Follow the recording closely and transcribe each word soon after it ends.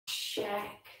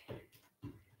check.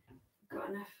 Got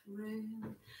enough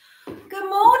room. Good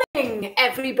morning,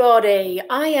 everybody.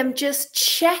 I am just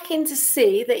checking to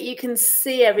see that you can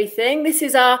see everything. This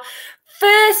is our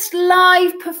first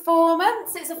live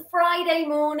performance. It's a Friday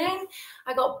morning.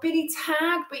 I got Billy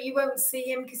Tagg, but you won't see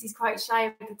him because he's quite shy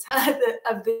of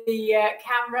the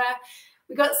camera.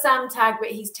 We've got Sam Tagg, but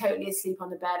he's totally asleep on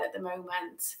the bed at the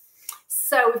moment.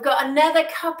 So we've got another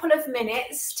couple of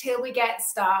minutes till we get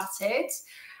started.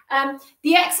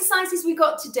 The exercises we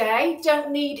got today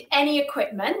don't need any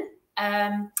equipment.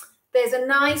 There's a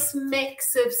nice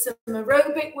mix of some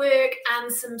aerobic work and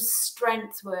some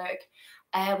strength work.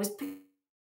 I was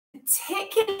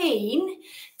particularly keen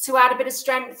to add a bit of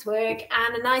strength work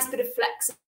and a nice bit of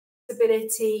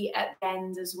flexibility at the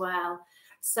end as well.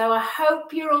 So I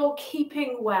hope you're all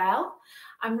keeping well.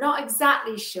 I'm not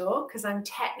exactly sure because I'm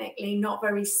technically not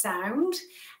very sound.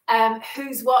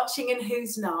 Who's watching and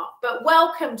who's not, but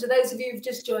welcome to those of you who've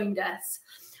just joined us.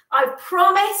 I've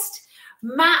promised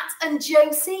Matt and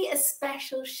Josie a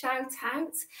special shout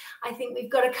out. I think we've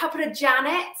got a couple of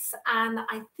Janets and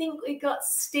I think we've got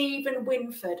Steve and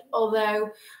Winford, although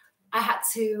I had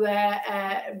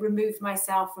to remove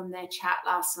myself from their chat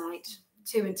last night.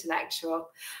 Too intellectual.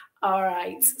 All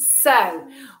right, so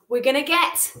we're going to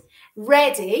get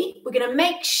ready. We're going to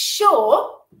make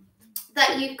sure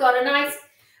that you've got a nice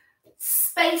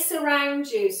space around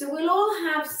you. So we'll all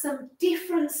have some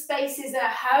different spaces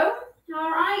at home.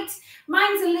 All right,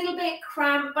 mine's a little bit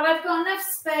cramped, but I've got enough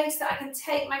space that I can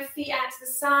take my feet out to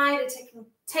the side. I can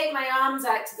take my arms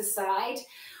out to the side.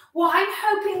 What I'm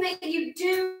hoping that you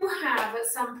do have at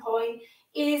some point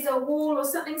is a wall or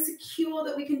something secure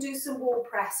that we can do some wall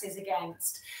presses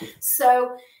against.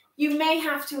 So you may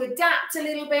have to adapt a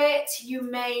little bit, you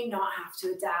may not have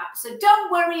to adapt. So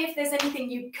don't worry if there's anything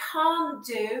you can't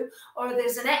do or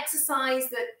there's an exercise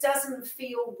that doesn't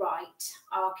feel right,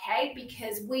 okay?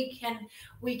 Because we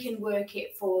can work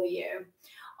it for you.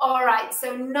 All right,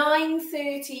 so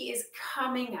 9:30 is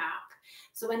coming up.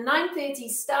 So when 9:30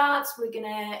 starts, we're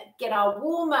gonna get our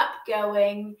warm-up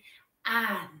going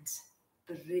and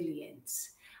brilliant.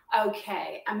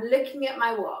 Okay, I'm looking at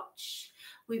my watch.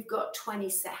 We've got 20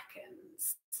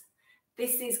 seconds.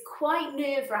 This is quite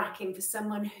nerve-wracking for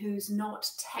someone who's not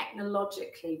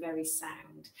technologically very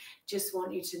sound. Just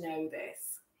want you to know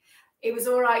this. It was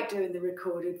all right doing the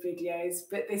recorded videos,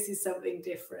 but this is something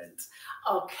different.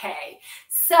 Okay,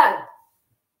 so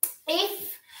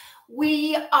if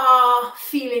we are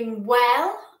feeling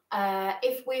well,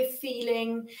 if we're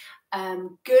feeling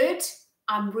good,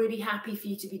 I'm really happy for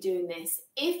you to be doing this.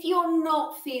 If you're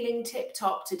not feeling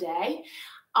tip-top today,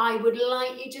 I would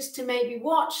like you just to maybe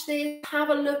watch this, have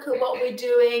a look at what we're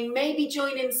doing, maybe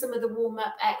join in some of the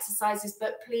warm-up exercises,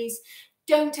 but please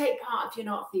don't take part if you're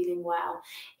not feeling well.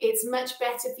 It's much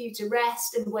better for you to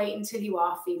rest and wait until you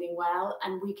are feeling well,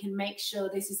 and we can make sure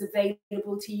this is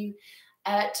available to you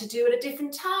to do at a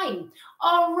different time.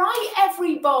 All right,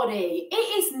 everybody, it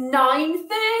is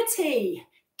 9:30.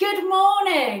 Good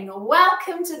morning.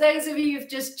 Welcome to those of you who've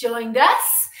just joined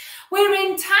us. We're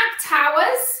in Tagg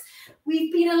Towers.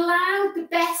 We've been allowed the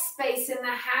best space in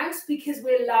the house because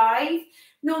we're live.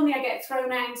 Normally I get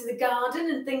thrown out into the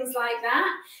garden and things like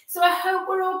that. So I hope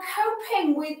we're all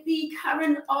coping with the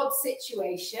current odd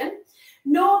situation.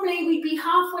 Normally we'd be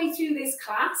halfway through this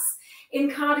class in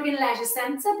Cardigan Leisure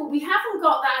Centre, but we haven't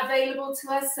got that available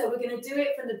to us, so we're going to do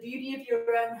it from the beauty of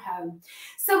your own home.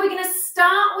 So we're going to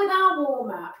start with our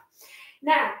warm-up.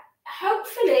 Now,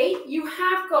 hopefully you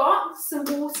have got some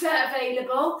water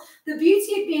available. The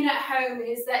beauty of being at home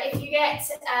is that if you get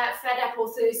fed up or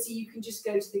thirsty, you can just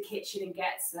go to the kitchen and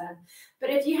get some. But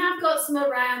if you have got some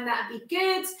around, that'd be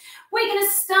good. We're going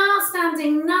to start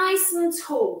standing nice and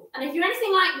tall. And if you're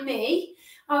anything like me,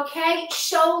 okay,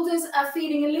 shoulders are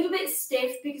feeling a little bit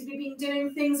stiff because we've been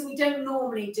doing things that we don't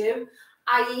normally do,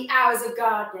 i.e. hours of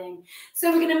gardening. So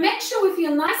we're going to make sure we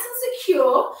feel nice and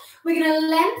secure. We're going to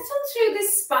lengthen through the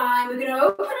spine. We're going to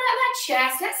open out that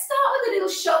chest. Let's start with a little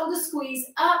shoulder squeeze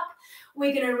up.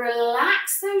 We're going to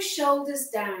relax those shoulders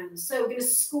down. So we're going to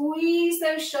squeeze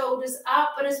those shoulders up.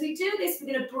 But as we do this,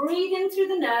 we're going to breathe in through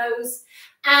the nose.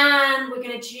 And we're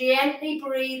going to gently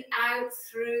breathe out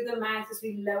through the mouth as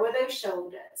we lower those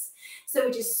shoulders. So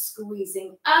we're just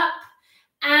squeezing up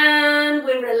and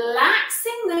we're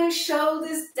relaxing those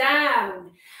shoulders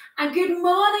down. And good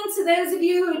morning to those of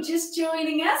you who are just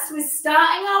joining us. We're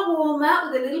starting our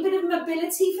warm-up with a little bit of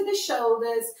mobility for the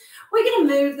shoulders. We're going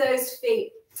to move those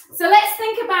feet. So let's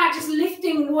think about just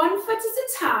lifting one foot at a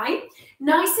time,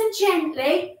 nice and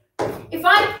gently. If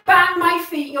I bang my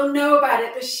feet, you'll know about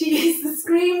it. The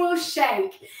screen will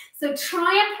shake. So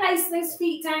try and place those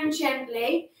feet down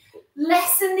gently.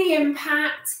 lessen the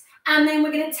impact, and then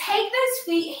we're going to take those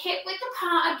feet hip width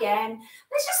apart again.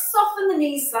 Let's just soften the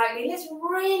knees slightly. Let's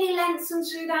really lengthen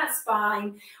through that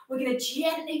spine. We're going to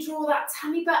gently draw that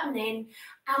tummy button in,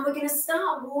 and we're going to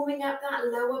start warming up that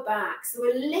lower back. So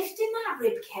we're lifting that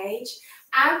rib cage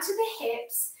out to the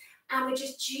hips, and we're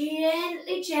just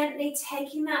gently, gently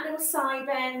taking that little side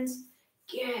bend.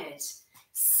 Good.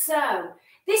 So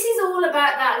this is all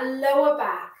about that lower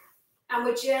back, and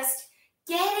we're just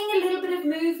getting a little bit of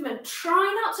movement.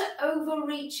 Try not to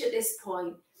overreach at this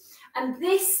point. And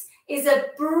this is a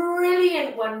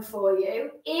brilliant one for you.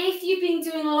 If you've been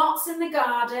doing lots in the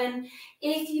garden,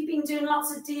 if you've been doing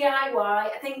lots of DIY,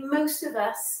 I think most of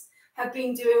us have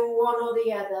been doing one or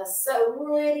the other. So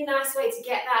really nice way to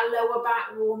get that lower back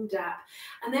warmed up.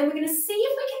 And then we're going to see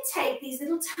if we can take these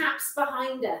little taps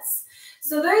behind us.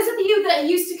 So those of you that are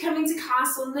used to coming to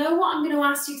class will know what I'm going to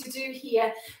ask you to do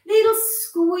here. Little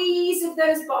squeeze of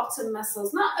those bottom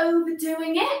muscles, not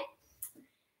overdoing it.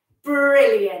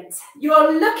 Brilliant.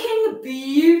 You're looking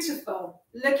beautiful.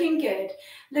 Looking good.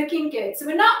 Looking good. So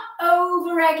we're not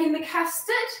over-egging the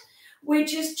custard. We're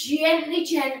just gently,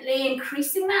 gently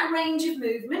increasing that range of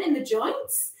movement in the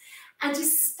joints and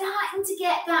just starting to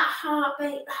get that heart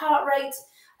rate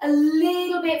a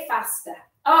little bit faster.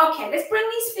 Okay, let's bring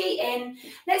these feet in.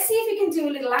 Let's see if we can do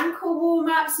a little ankle warm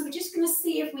up. So we're just going to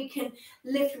see if we can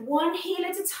lift one heel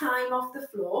at a time off the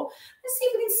floor. Let's see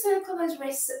if we can circle those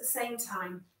wrists at the same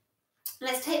time.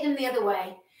 Let's take them the other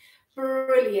way.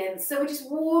 Brilliant. So we're just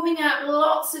warming up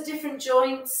lots of different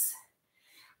joints.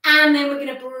 And then we're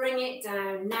going to bring it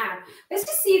down. Now, let's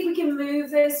just see if we can move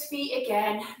those feet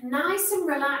again. Nice and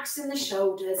relaxed in the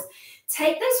shoulders.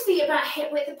 Take those feet about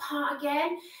hip width apart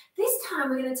again. This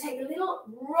time we're going to take a little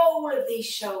roll of these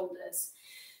shoulders.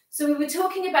 So we were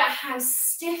talking about how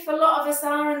stiff a lot of us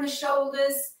are in the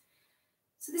shoulders.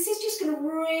 So this is just going to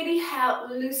really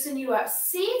help loosen you up.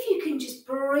 See if you can just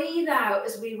breathe out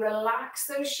as we relax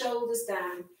those shoulders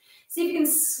down. See if you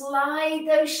can slide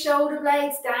those shoulder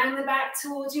blades down the back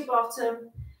towards your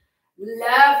bottom.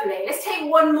 Lovely. Let's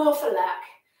take one more for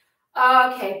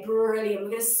luck. Okay, brilliant.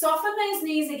 We're going to soften those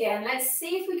knees again. Let's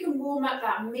see if we can warm up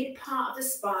that mid part of the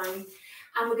spine.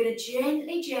 And we're going to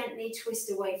gently, gently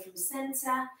twist away from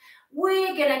center.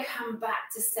 We're going to come back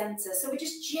to center. So we're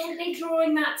just gently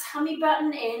drawing that tummy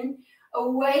button in,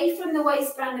 away from the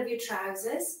waistband of your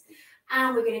trousers.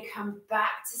 And we're going to come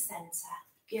back to center.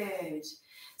 Good.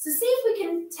 So see if we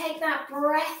can take that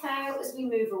breath out as we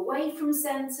move away from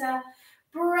center.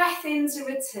 Breath in to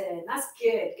return. That's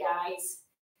good, guys.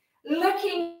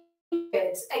 Looking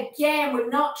good. Again, we're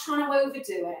not trying to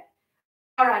overdo it.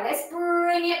 All right, let's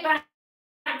bring it back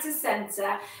to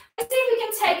center. Let's see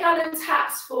if we can take our little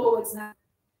taps forwards now.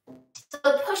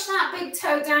 So push that big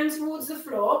toe down towards the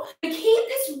floor. Keep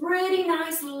this really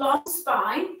nice long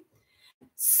spine.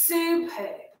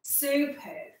 Superb,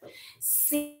 superb.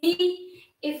 See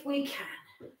if we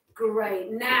can.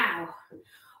 Great. Now,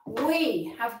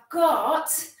 we have got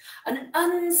an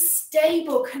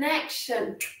unstable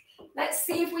connection. Let's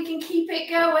see if we can keep it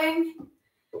going.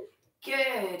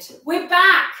 Good. We're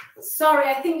back. Sorry,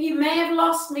 I think you may have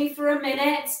lost me for a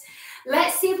minute.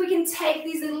 Let's see if we can take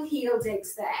these little heel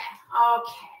digs there.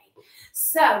 Okay.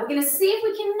 So we're going to see if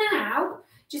we can now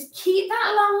just keep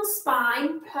that long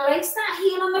spine, place that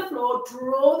heel on the floor,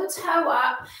 draw the toe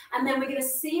up, and then we're going to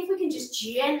see if we can just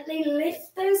gently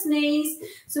lift those knees.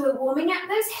 So we're warming up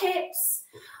those hips,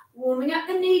 warming up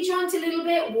the knee joint a little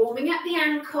bit, warming up the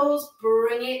ankles,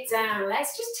 bring it down.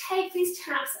 Let's just take these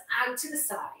taps out to the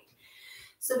side.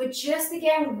 So we're just,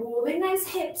 again, warming those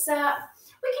hips up.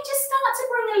 We can just start to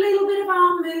bring a little bit of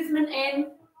arm movement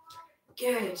in.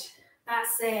 Good.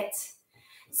 That's it.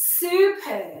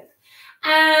 Superb.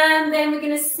 And then we're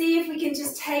going to see if we can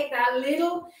just take that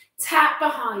little tap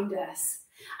behind us.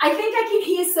 I think I can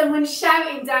hear someone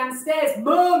shouting downstairs,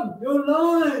 "Mum, you're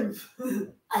live."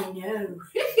 I know.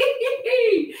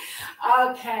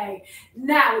 Okay,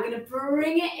 now we're going to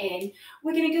bring it in.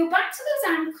 We're going to go back to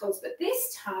those ankles, but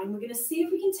this time we're going to see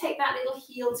if we can take that little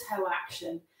heel toe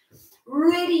action.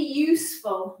 Really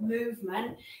useful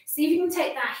movement. See if you can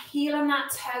take that heel and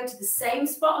that toe to the same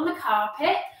spot on the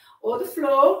carpet or the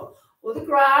floor or the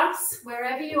grass,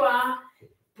 wherever you are.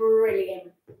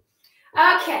 Brilliant.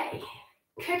 Okay,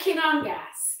 cooking on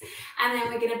gas. And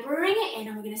then we're going to bring it in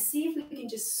and we're going to see if we can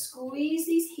just squeeze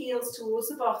these heels towards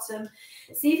the bottom.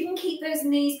 See if you can keep those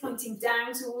knees pointing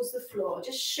down towards the floor.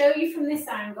 Just show you from this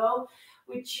angle.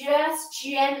 We're just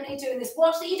gently doing this.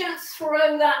 Watch that you don't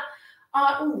throw that.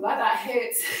 Oh, that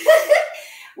hurts.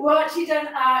 Watch you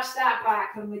don't arch that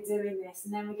back when we're doing this.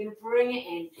 And then we're going to bring it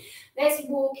in. Let's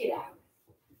walk it out.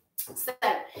 So,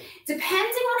 depending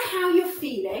on how you're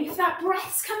feeling, if that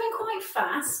breath's coming quite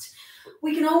fast,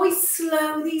 we can always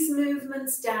slow these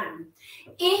movements down.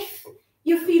 If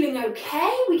you're feeling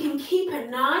okay, we can keep a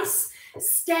nice,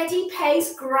 steady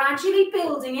pace, gradually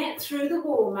building it through the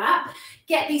warm-up.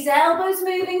 Get these elbows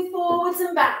moving forwards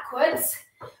and backwards.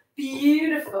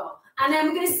 Beautiful. And then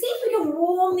we're going to see if we can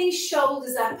warm these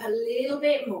shoulders up a little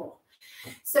bit more.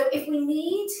 So if we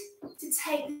need to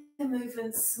take the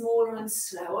movement smaller and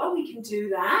slower, we can do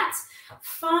that.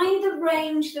 Find the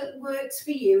range that works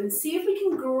for you and see if we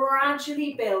can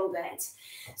gradually build it.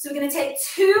 So we're going to take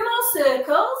 2 more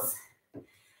circles.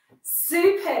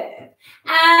 Superb.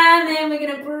 And then we're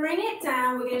going to bring it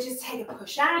down. We're going to just take a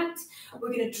push out.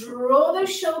 We're going to draw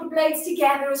those shoulder blades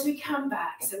together as we come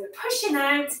back. So we're pushing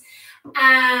out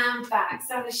and back.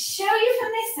 So I'm going to show you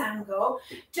from this angle.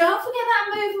 Don't forget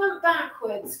that movement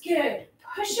backwards. Good.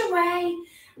 Push away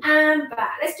and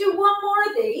back. Let's do 1 more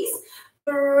of these.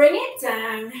 Bring it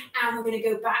down and we're going to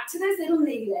go back to those little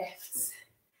knee lifts.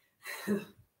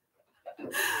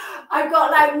 I've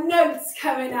got like notes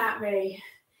coming at me.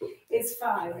 It's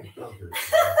fine.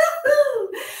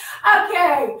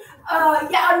 Okay.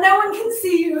 Yeah, no one can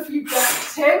see you if you don't,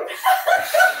 Tim.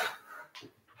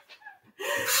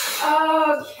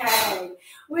 Okay.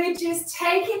 We're just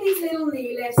taking these little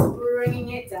knee lifts, bringing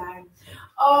it down.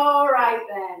 All right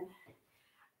then.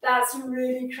 That's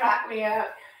really cracked me up.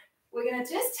 We're going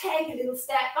to just take a little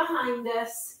step behind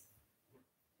us.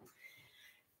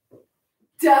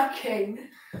 Ducking.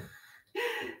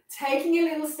 Taking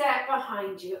a little step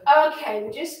behind you. Okay,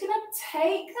 we're just going to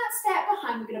take that step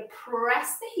behind. We're going to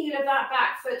press the heel of that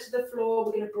back foot to the floor.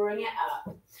 We're going to bring it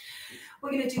up.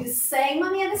 We're going to do the same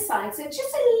on the other side. So just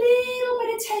a little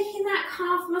bit of taking that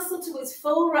calf muscle to its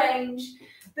full range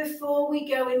before we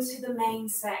go into the main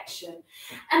section.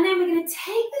 And then we're going to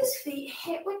take those feet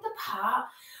hip width apart.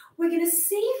 We're going to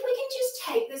see if we can just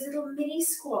take those little mini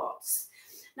squats.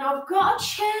 Now I've got a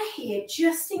chair here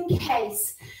just in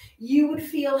case you would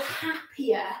feel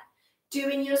happier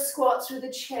doing your squats with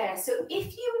a chair. So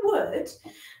if you would,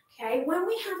 okay, when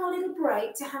we have our little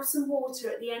break to have some water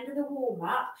at the end of the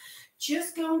warm-up,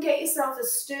 just go and get yourself a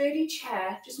sturdy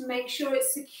chair. Just make sure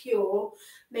it's secure,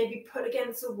 maybe put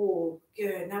against a wall.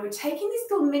 Good. Now we're taking these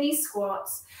little mini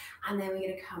squats and then we're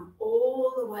going to come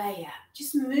all the way up.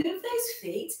 Just move those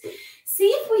feet. See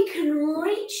if we can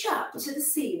reach up to the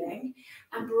ceiling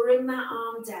and bring that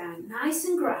arm down nice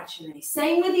and gradually.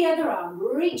 Same with the other arm,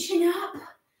 reaching up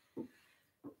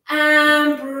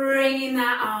and bringing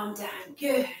that arm down.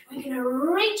 Good. We're going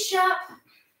to reach up.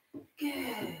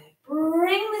 Good.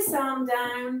 Bring this arm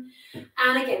down.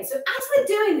 And again, so as we're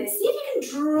doing this, see if you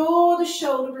can draw the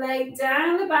shoulder blade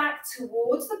down the back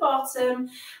towards the bottom.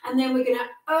 And then we're going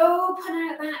to open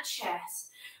out that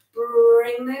chest.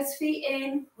 Bring those feet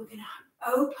in. We're going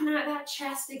to open out that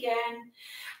chest again.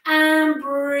 And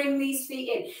bring these feet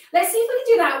in. Let's see if we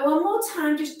can do that 1 more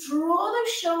time. Just draw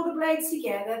those shoulder blades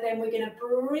together. Then we're going to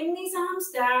bring these arms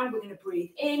down. We're going to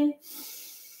breathe in.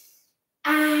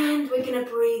 And we're going to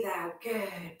breathe out. Good.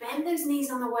 Bend those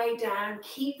knees on the way down.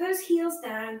 Keep those heels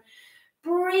down.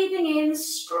 Breathing in.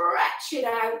 Stretch it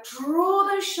out. Draw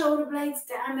those shoulder blades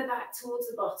down the back towards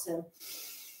the bottom.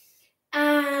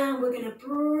 And we're going to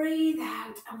breathe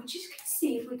out. And we're just going to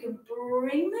see if we can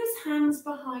bring those hands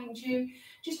behind you.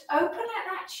 Just open out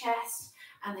that chest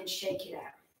and then shake it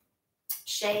out.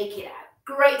 Shake it out.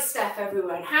 Great stuff,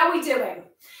 everyone. How are we doing?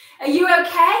 Are you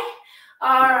okay?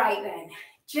 All right, then.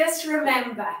 Just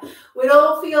remember, we'll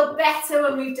all feel better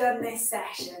when we've done this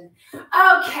session.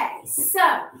 Okay, so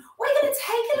we're going to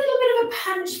take a little bit of a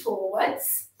punch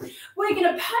forwards. We're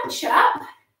going to punch up.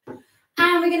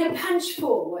 And we're going to punch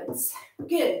forwards.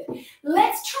 Good.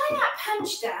 Let's try that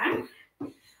punch down.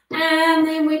 And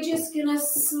then we're just going to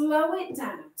slow it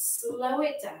down. Slow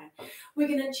it down. We're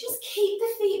going to just keep the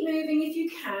feet moving if you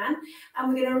can.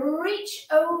 And we're going to reach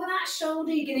over that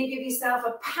shoulder. You're going to give yourself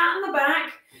a pat on the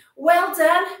back. Well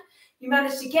done. You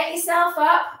managed to get yourself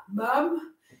up.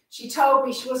 Mum, she told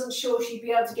me she wasn't sure she'd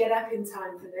be able to get up in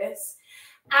time for this.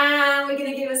 And we're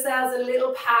going to give ourselves a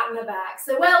little pat on the back.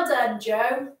 So well done,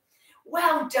 Joe.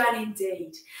 Well done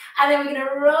indeed. And then we're going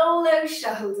to roll those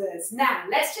shoulders. Now,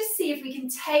 let's just see if we can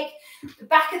take the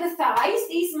back of the thighs,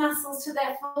 these muscles, to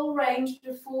their full range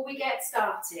before we get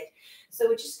started. So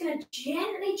we're just going to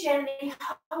gently, gently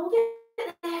hold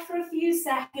it there for a few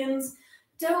seconds.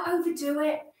 Don't overdo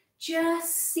it.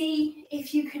 Just see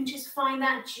if you can just find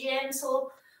that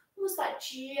gentle, almost that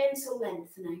gentle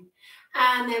lengthening.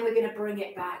 And then we're going to bring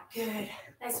it back. Good.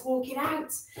 Let's walk it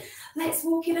out. Let's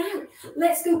walk it out.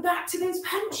 Let's go back to those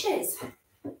punches.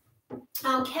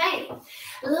 Okay,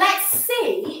 let's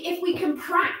see if we can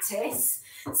practice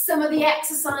some of the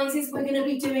exercises we're going to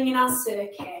be doing in our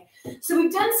circuit. So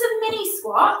we've done some mini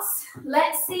squats.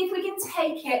 Let's see if we can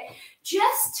take it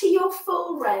just to your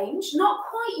full range, not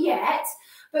quite yet,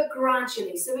 but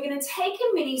gradually. So we're going to take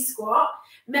a mini squat.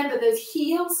 Remember, those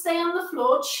heels stay on the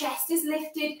floor, chest is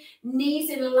lifted, knees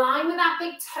in line with that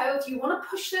big toe. If you want to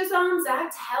push those arms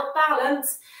out to help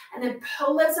balance, and then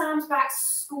pull those arms back,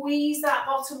 squeeze that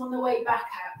bottom on the way back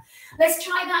out. Let's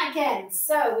try that again.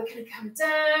 So we're going to come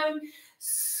down,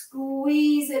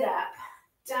 squeeze it up,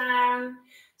 down,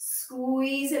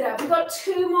 squeeze it up. We've got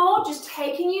 2 more, just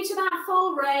taking you to that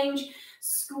full range,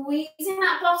 squeezing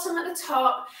that bottom at the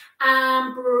top,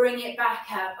 and bring it back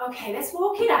up. Okay, let's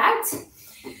walk it out.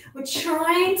 We're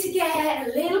trying to get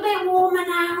a little bit warmer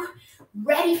now,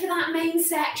 ready for that main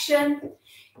section.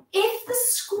 If the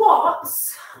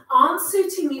squats aren't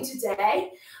suiting you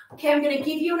today, okay, I'm going to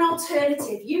give you an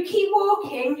alternative. You keep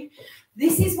walking.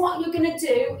 This is what you're going to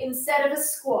do instead of a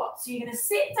squat. So you're going to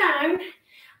sit down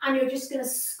and you're just going to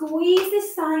squeeze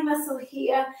this thigh muscle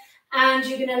here and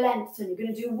you're going to lengthen. You're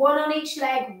going to do 1 on each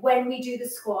leg when we do the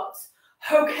squats.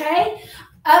 Okay?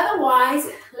 Otherwise,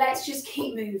 let's just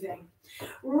keep moving.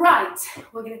 Right,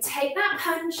 we're going to take that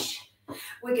punch.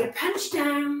 We're going to punch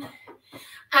down.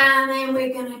 And then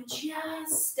we're going to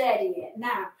just steady it.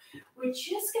 Now, we're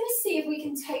just going to see if we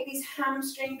can take these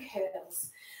hamstring curls.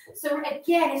 So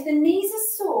again, if the knees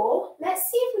are sore, let's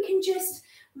see if we can just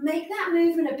make that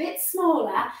movement a bit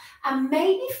smaller and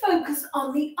maybe focus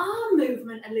on the arm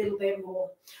movement a little bit more.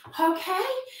 Okay,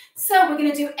 so we're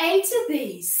going to do 8 of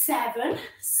these. 7,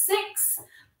 6,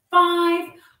 5,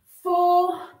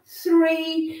 4,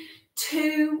 3,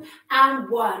 2, and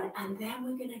 1. And then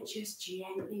we're going to just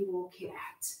gently walk it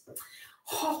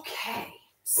out. Okay,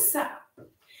 so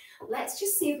let's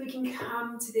just see if we can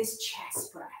come to this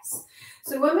chest press.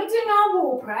 So when we're doing our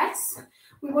wall press,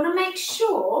 we want to make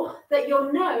sure that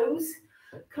your nose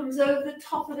comes over the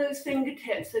top of those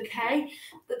fingertips, okay?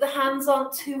 That the hands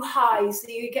aren't too high so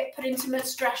you put into much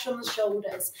stress on the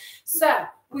shoulders. So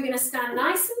we're going to stand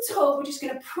nice and tall. We're just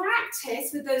going to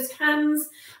practice with those hands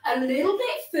a little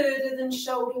bit further than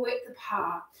shoulder width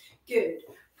apart. Good.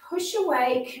 Push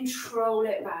away, control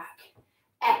it back.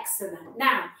 Excellent.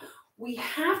 Now, we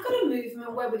have got a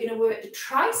movement where we're going to work the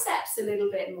triceps a little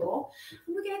bit more,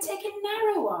 and we're going to take a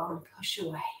narrow arm push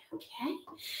away, okay?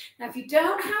 Now, if you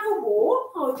don't have a wall,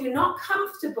 or if you're not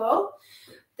comfortable,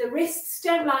 the wrists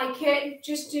don't like it,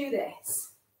 just do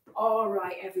this. All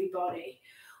right, everybody.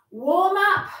 Warm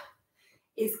up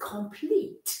is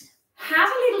complete. Have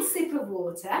a little sip of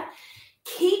water.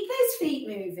 Keep those feet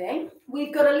moving.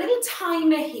 We've got a little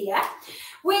timer here.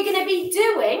 We're going to be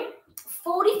doing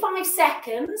 45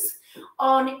 seconds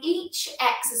on each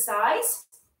exercise.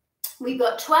 We've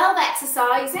got 12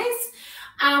 exercises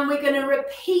and we're going to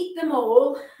repeat them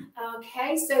all.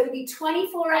 Okay, so there'll be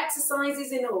 24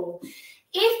 exercises in all.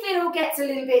 If it all gets a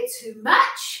little bit too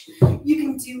much, you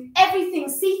can do everything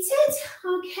seated.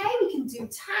 Okay, we can do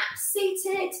taps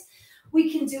seated.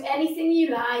 We can do anything you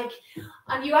like.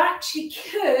 And you actually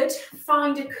could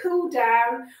find a cool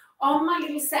down on my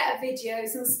little set of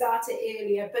videos and start it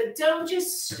earlier, but don't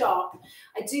just stop.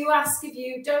 I do ask of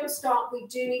you, don't stop. We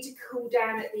do need to cool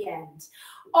down at the end.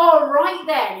 All right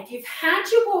then, if you've had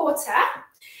your water,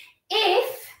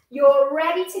 if you're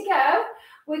ready to go,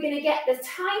 we're going to get the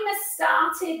timer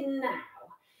started now.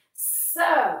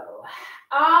 So,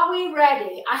 are we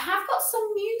ready? I have got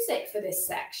some music for this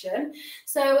section.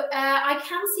 So I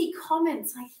can see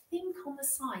comments, I think, on the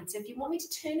side. So if you want me to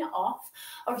turn it off,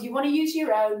 or if you want to use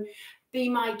your own, be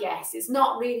my guest. It's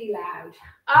not really loud.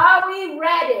 Are we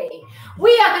ready?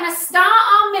 We are going to start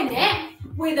our minute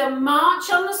with a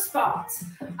march on the spot.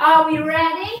 Are we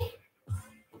ready?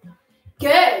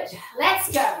 Good.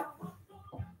 Let's go.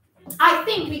 I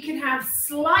think we can have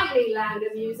slightly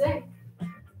louder music.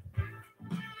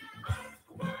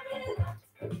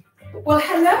 Well,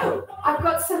 hello. I've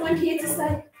got someone here to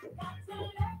say.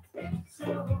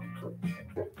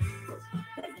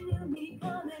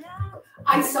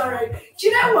 I'm sorry. Do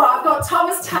you know what? I've got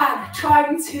Thomas Tagg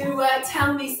trying to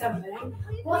tell me something.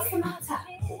 What's the matter?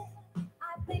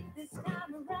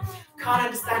 Can't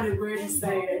understand a word he's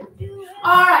saying.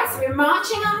 All right, so we're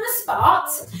marching on the spot.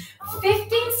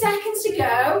 15 seconds to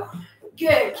go.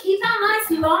 Good. Keep that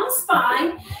nice long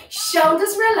spine.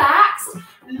 Shoulders relaxed.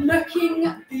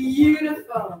 Looking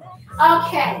beautiful.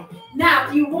 Okay, now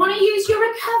if you want to use your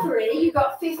recovery, you've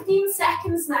got 15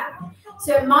 seconds now.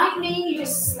 So it might mean you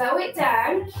just slow it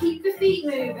down, keep the feet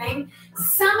moving.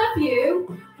 Some of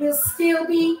you will still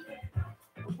be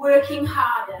working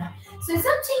harder. So it's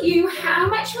up to you how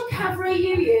much recovery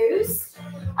you use.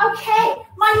 Okay,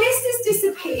 my list has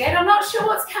disappeared. I'm not sure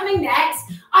what's coming next.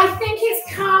 I think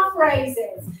it's calf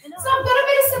raises. So I've got a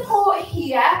bit of support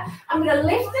here. I'm going to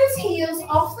lift those heels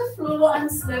off the floor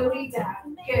and slowly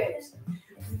down. Good.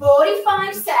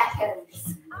 45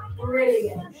 seconds.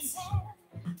 Brilliant.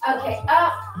 Okay,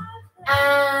 up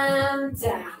and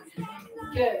down.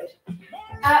 Good.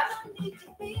 Up.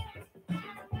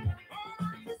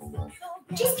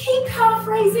 Just keep calf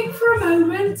raising for a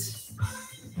moment.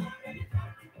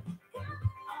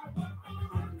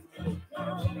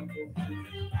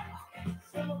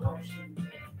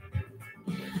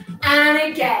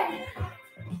 And again.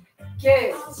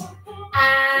 Good.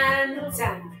 And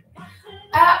down.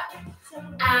 Up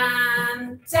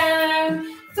and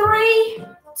down. 3,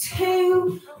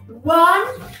 2, 1.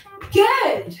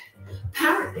 Good.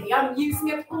 Apparently, I'm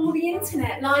using up all the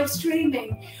internet live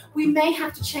streaming. We may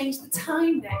have to change the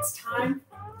time next time.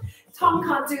 Tom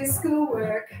can't do his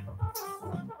schoolwork.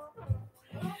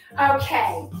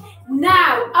 Okay,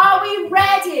 now, are we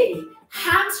ready?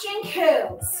 Hamstring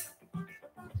curls.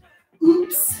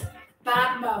 Oops,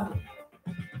 bad mum.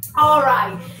 All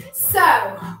right,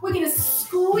 so we're going to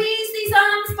squeeze these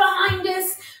arms behind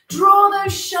us, draw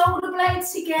those shoulder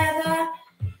blades together.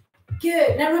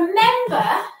 Good. Now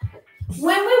remember,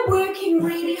 when we're working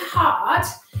really hard,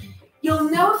 you'll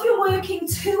know if you're working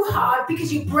too hard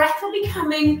because your breath will be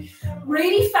coming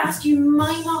really fast. You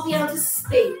might not be able to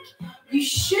speak. You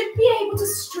should be able to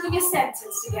string a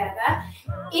sentence together.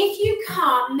 If you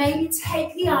can't, maybe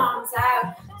take the arms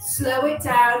out, slow it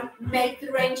down, make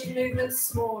the range of movement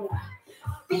smaller.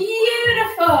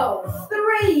 Beautiful.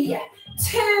 3,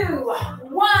 2,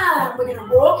 1. We're going to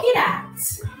walk it out.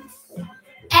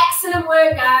 Excellent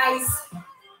work, guys.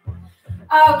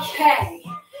 Okay.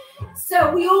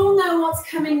 So we all know what's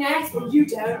coming next. Well, you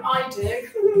don't, I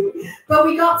do. But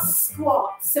we got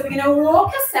squats. So we're going to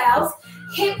walk ourselves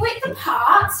hip width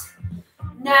apart.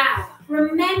 Now,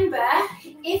 remember,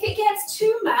 if it gets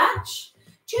too much,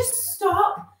 just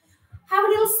stop, have a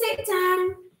little sit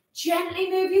down, gently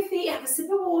move your feet, have a sip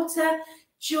of water,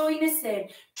 join us in.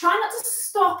 Try not to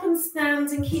stop and stand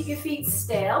and keep your feet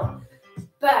still.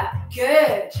 But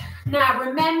good. Now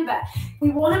remember, we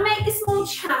want to make this more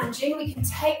challenging. We can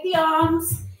take the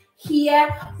arms here.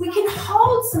 We can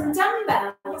hold some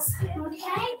dumbbells.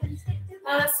 Okay?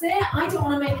 That's it. I don't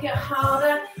want to make it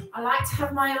harder. I like to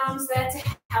have my arms there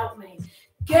to help me.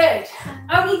 Good.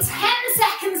 Only 10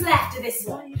 seconds left of this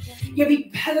one. You'll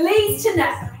be pleased to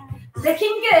know.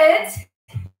 Looking good.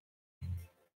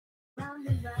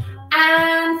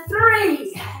 And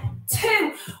 3,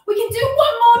 2. We can do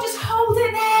one more. Just hold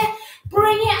it there.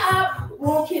 Bring it up.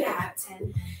 Walk it out.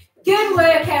 Good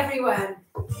work, everyone.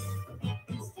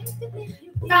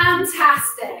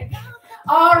 Fantastic.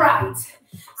 All right.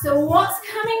 So what's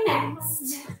coming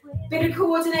next? Bit of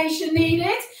coordination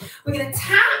needed. We're going to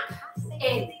tap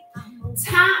in,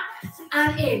 tap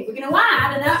and in. We're going to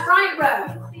add an upright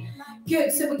row.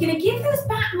 Good. So we're going to give those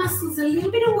back muscles a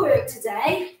little bit of work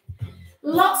today.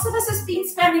 Lots of us have been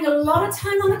spending a lot of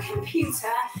time on the computer,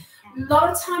 a lot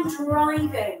of time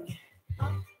driving.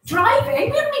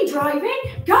 Driving? We haven't been driving.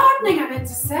 Gardening, I meant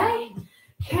to say.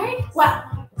 Okay.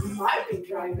 Well, we might have been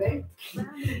driving.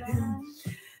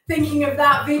 Thinking of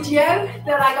that video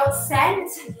that I got sent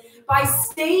by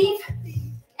Steve.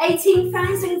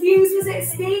 18,000 views, was it,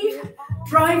 Steve?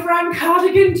 Drive around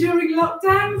Cardigan during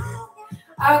lockdown.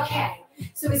 Okay,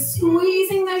 so we're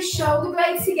squeezing those shoulder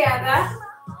blades together.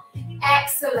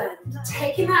 Excellent.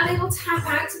 Taking that little tap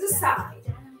out to the side.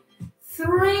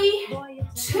 3,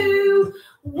 2,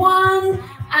 1,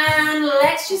 and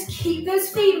let's just keep those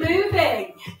feet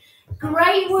moving.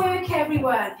 Great work,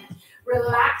 everyone.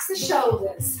 Relax the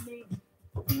shoulders.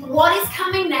 What is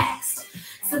coming next?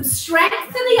 Some strength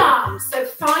to the arms. So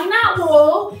find that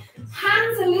wall.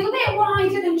 Hands a little bit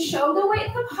wider than shoulder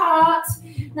width apart.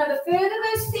 Now, the further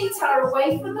those feet are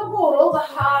away from the wall, the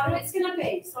harder it's going to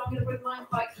be. So I'm going to bring mine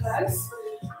quite close.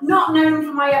 Not known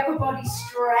for my upper body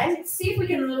strength. See if we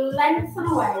can lengthen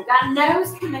away. That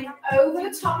nose coming over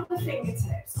the top of the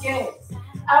fingertips. Good.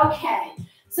 Okay.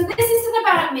 So this isn't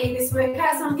about me, this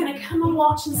workout, so I'm going to come and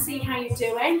watch and see how you're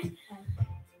doing.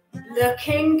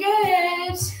 Looking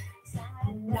good.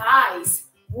 Nice.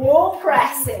 Wall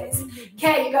presses.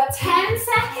 Okay, you've got 10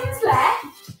 seconds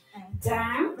left.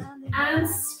 Down and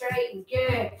straight.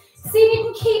 Good. See if you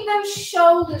can keep those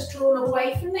shoulders drawn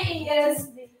away from the ears.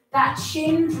 That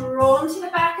chin drawn to the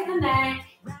back of the neck.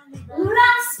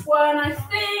 Last one, I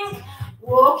think.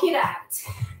 Walk it out.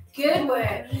 Good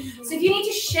work. So if you need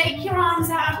to shake your arms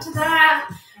out after that,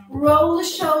 roll the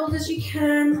shoulders you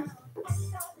can.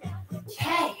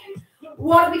 Okay.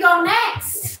 What have we got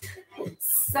next?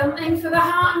 Something for the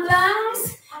heart and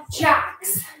lungs.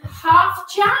 Jacks, half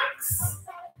jacks.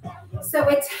 So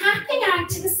we're tapping out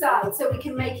to the side so we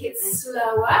can make it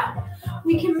slower.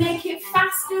 We can make it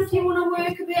faster if you want to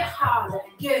work a bit harder.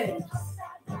 Good.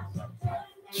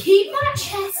 Keep that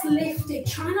chest lifted.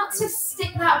 Try not to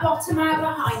stick that bottom out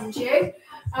behind you.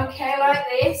 Okay, like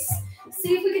this.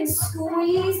 See if we can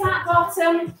squeeze that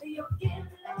bottom.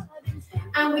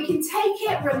 And we can take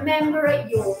it, remember, at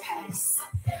your pace.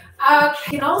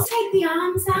 Okay, and I'll take the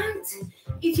arms out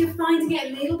if you're finding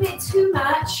it a little bit too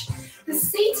much. The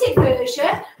seated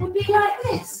version would be like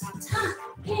this. Tap,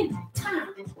 in, tap.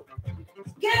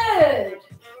 Good.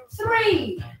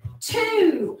 3,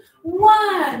 2,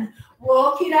 1.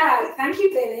 Walk it out. Thank you,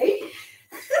 Billy.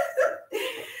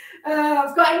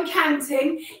 I've got him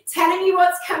counting, telling you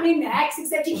what's coming next,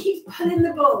 except he keeps pulling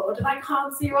the board and I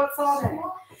can't see what's on it.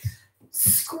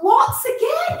 Squats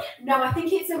again? No, I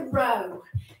think it's a row.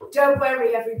 Don't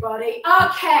worry, everybody.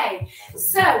 Okay,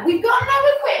 so we've got no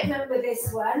equipment with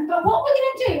this one, but what we're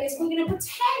going to do is we're going to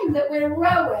pretend that we're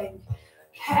rowing.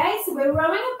 Okay, so we're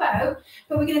rowing a boat,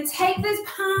 but we're going to take those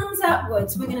palms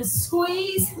upwards. We're going to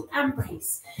squeeze and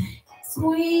brace.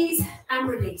 Squeeze and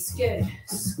release. Good.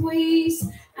 Squeeze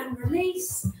and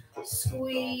release.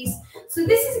 Squeeze. So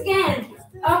this is, again,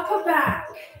 upper back.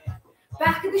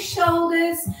 Back of the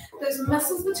shoulders, those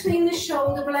muscles between the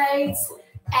shoulder blades.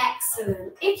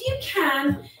 Excellent. If you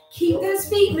can, keep those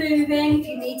feet moving. If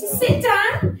you need to sit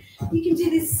down, you can do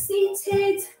this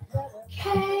seated.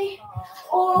 Okay.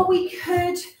 Or we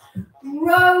could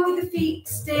row with the feet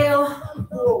still.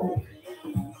 Walk.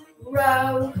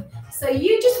 Row. So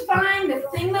you just find the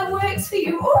thing that works for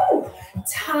you. Oh,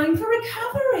 time for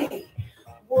recovery.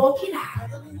 Walk it out.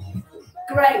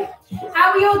 Great.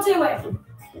 How are we all doing?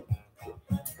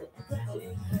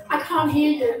 I can't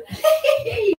hear you.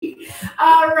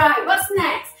 All right, what's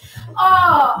next?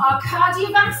 Oh, our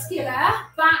cardiovascular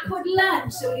backward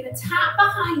lunge. So we're going to tap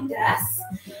behind us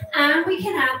and we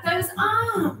can add those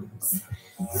arms.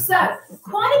 So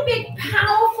quite a big,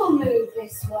 powerful move,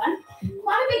 this one.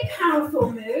 Quite a big,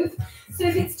 powerful move. So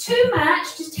if it's too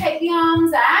much, just take the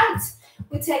arms out.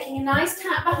 We're taking a nice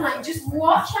tap behind. Just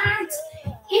watch out.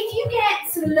 If you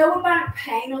get sort of lower back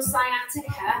pain or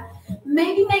sciatica,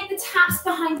 maybe make the taps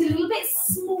behind a little bit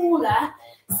smaller.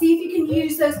 See if you can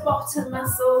use those bottom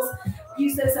muscles,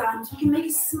 use those arms. You can make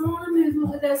a smaller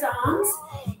movement with those arms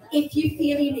if you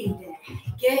feel you need it.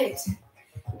 Good.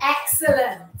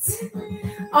 Excellent.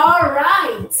 All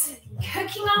right.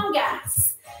 Cooking on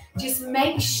gas. Just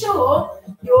make sure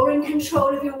you're in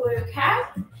control of your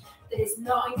workout, that it's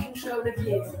not in control of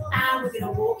you. And we're going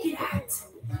to walk it out.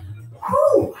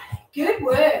 Whew, good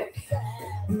work.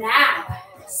 Now,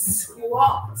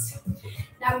 squat.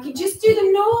 Now we can just do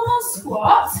the normal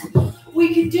squat.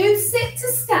 We could do sit to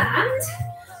stand,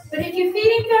 but if you're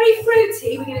feeling very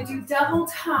fruity, we're going to do double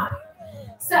time.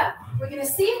 So we're going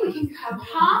to see if we can come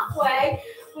halfway.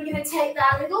 We're going to take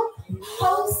that little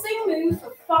pulsing move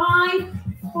for 5,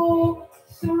 4,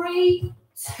 3,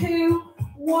 2,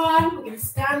 1. We're going to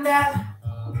stand up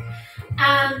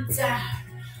and down.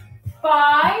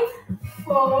 5,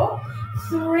 4,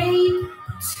 3,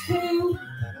 2,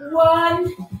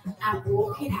 1, and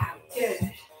walk it out.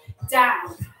 Good.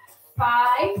 Down.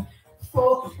 5,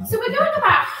 4. So we're going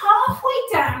about halfway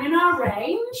down in our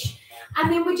range,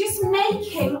 and then we're just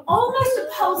making almost a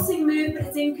pulsing move, but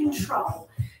it's in control.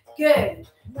 Good.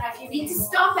 Now, if you need to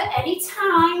stop at any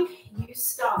time, you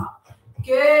stop.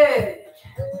 Good.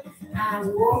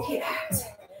 And walk it out.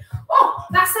 Oh,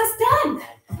 that's us done.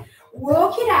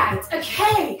 Walk it out.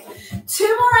 Okay, 2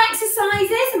 more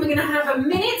exercises and we're going to have a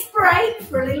minute's break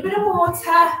for a little bit of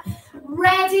water.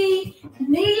 Ready?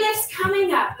 Knee lifts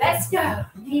coming up. Let's go.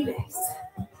 Knee lifts.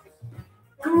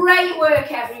 Great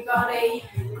work, everybody.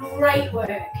 Great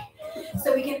work.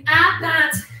 So we can add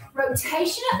that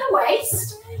rotation at the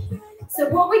waist. So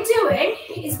what we're doing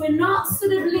is we're not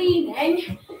sort of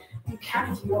leaning. You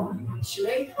can if you want,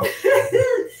 actually.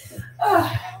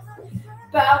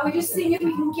 But we're just seeing if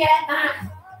we can get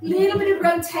that little bit of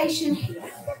rotation here.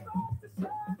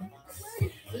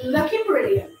 Looking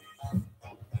brilliant.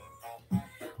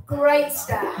 Great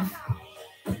stuff.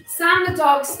 Sam the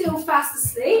dog's still fast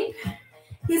asleep.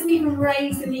 He hasn't even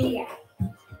raised a knee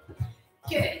yet.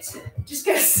 Good. Just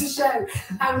goes to show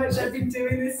how much I've been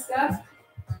doing this stuff.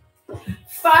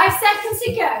 5 seconds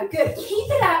to go. Good. Keep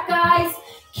it up, guys.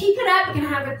 Keep it up. We're going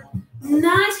to have a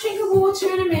nice drink of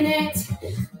water in a minute.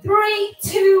 3,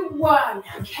 2, 1.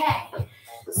 Okay.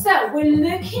 So we're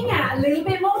looking at a little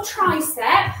bit more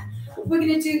tricep. We're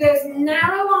going to do those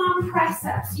narrow arm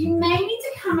press-ups. You may need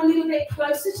to come a little bit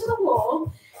closer to the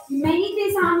wall. You may need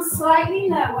these arms slightly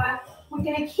lower. We're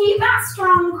going to keep that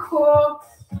strong core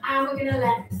and we're going to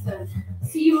lengthen.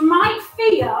 So you might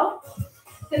feel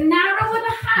the narrower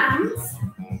the hands,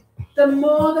 the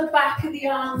more the back of the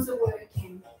arms are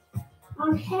working.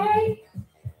 Okay?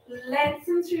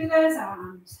 Lengthen through those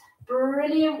arms.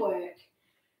 Brilliant work.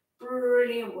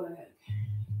 Brilliant work.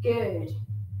 Good.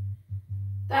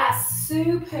 That's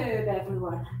superb,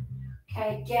 everyone.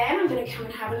 Okay, again, I'm going to come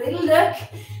and have a little look.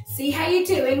 See how you're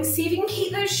doing. See if you can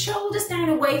keep those shoulders down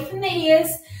away from the ears.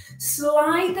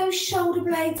 Slide those shoulder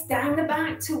blades down the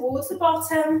back towards the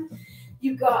bottom.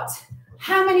 You've got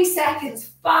how many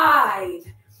seconds? 5,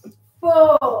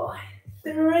 4,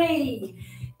 3,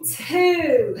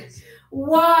 2,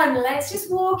 1. Let's just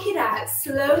walk it out.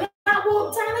 Slowly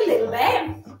walk down a little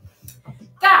bit.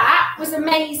 That was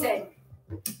amazing.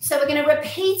 So we're going to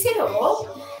repeat it all.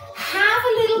 Have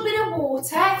a little bit of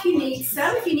water if you need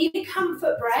some. If you need a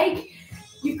comfort break,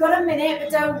 you've got a minute,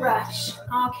 but don't rush,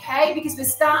 okay? Because we're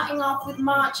starting off with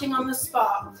marching on the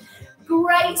spot.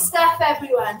 Great stuff,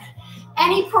 everyone.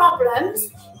 Any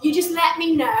problems, you just let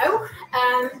me know,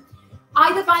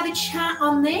 either by the chat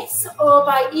on this or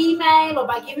by email or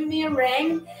by giving me a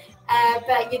ring.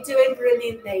 But you're doing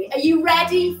brilliantly. Are you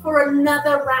ready for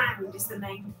another round is the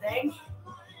main thing?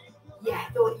 Yeah,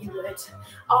 thought you would.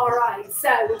 All right, so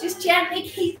we'll just gently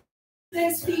keep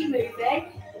those feet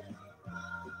moving.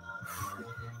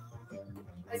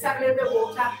 Let's have a little bit of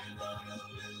water.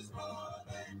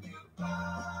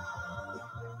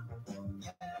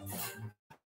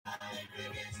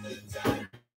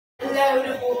 Load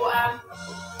of water.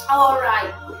 All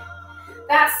right,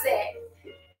 that's it.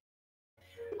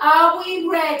 Are we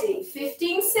ready?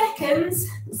 15 seconds.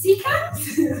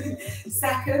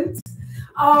 Seconds.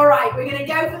 All right, we're going to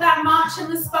go for that march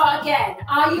on the spot again.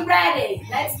 Are you ready?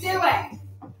 Let's do it.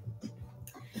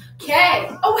 Okay.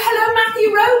 Oh, hello,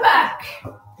 Matthew Roebuck.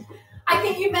 I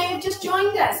think you may have just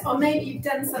joined us, or maybe you've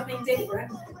done something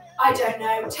different. I don't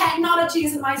know. Technology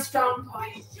isn't my strong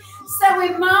point. So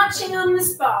we're marching on the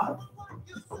spot.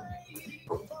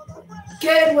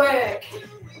 Good work.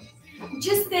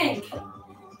 Just think,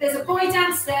 there's a boy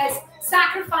downstairs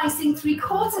sacrificing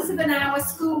 3/4 of an hour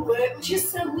schoolwork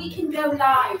just so we can go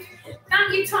live.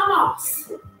 Thank you,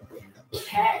 Thomas.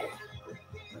 Okay.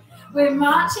 We're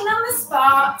marching on the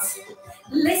spot,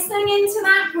 listening into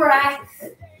that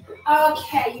breath.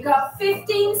 Okay, you got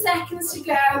 15 seconds to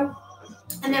go,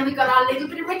 and then we've got our little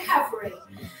bit of recovery.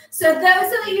 So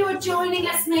those of you who are joining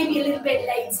us maybe a little bit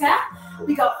later,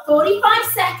 we got 45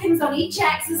 seconds on each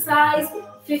exercise,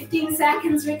 15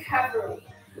 seconds recovery.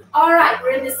 All right,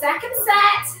 we're in the second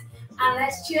set, and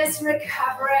let's just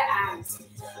recover it out.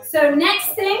 So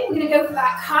next thing, we're going to go for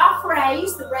that calf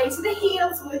raise, the raise of the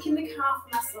heels, working the calf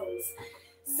muscles.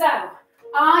 So,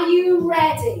 are you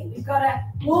ready? We've got a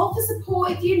wall for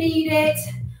support if you need it.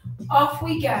 Off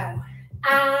we go,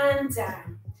 and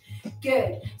down.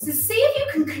 Good. So see if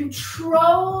you can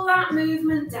control that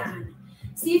movement down.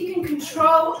 See if you can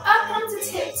control up onto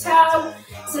tiptoe.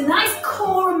 It's a nice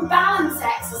core and balance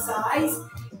exercise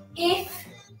if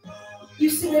you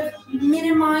sort of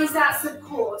minimize that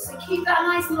support. So keep that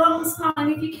nice long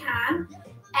spine if you can.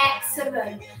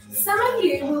 Excellent. Some of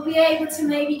you will be able to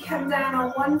maybe come down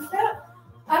on one foot,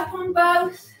 up on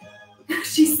both.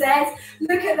 She says,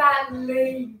 look at that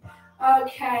lean.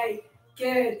 Okay,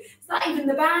 good. It's not even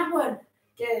the bad one.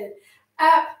 Good.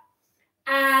 Up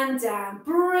and down.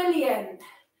 Brilliant.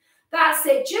 That's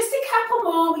it. Just a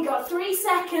couple more. We got 3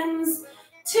 seconds,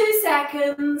 2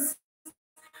 seconds,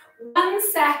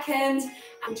 1 second,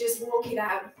 and just walk it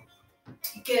out.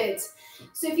 Good.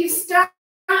 So if you're starting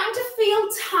to feel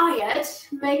tired,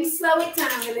 maybe slow it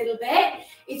down a little bit.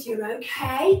 If you're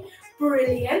okay,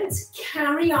 brilliant.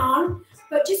 Carry on,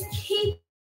 but just keep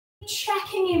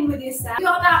checking in with yourself. You've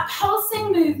got that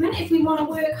pulsing movement if we want to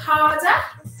work harder.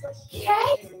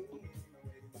 Okay.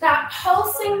 That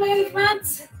pulsing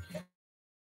movement.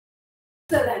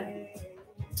 Excellent.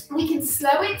 We can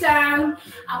slow it down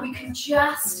and we can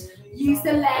just use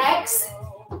the legs.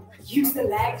 Use the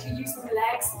legs, you're using the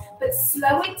legs, but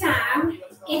slow it down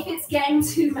if it's getting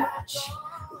too much.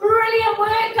 Brilliant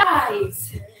work,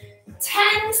 guys.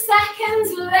 10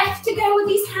 seconds left to go with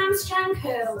these hamstring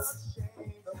curls.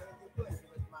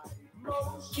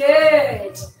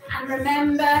 Good. And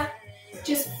remember,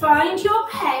 just find your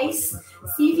pace.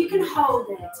 See if you can hold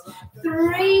it.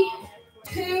 3,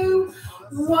 2,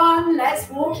 1. Let's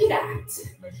walk it out.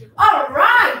 All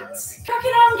right.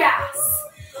 Cooking on gas.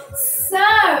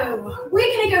 So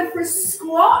we're going to go for a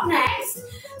squat next.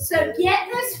 So get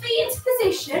those feet into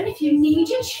position. If you need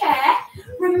your chair,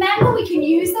 remember we can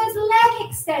use those leg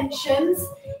extensions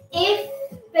if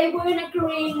they weren't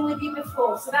agreeing with you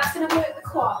before. So that's going to work the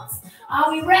quads.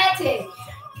 Are we ready?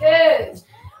 Good.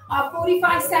 Our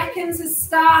 45 seconds has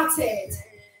started.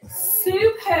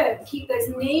 Superb. Keep those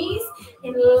knees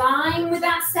in line with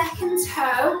that second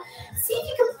toe. See if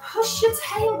you can push your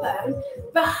tailbone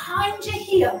behind your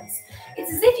heels.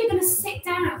 It's as if you're going to sit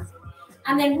down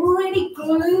and then really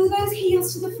glue those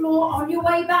heels to the floor on your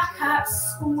way back up.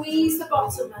 Squeeze the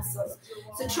bottom muscles.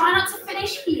 So try not to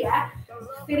finish here.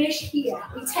 Finish here.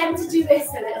 We tend to do this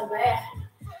a little bit.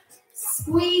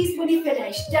 Squeeze when you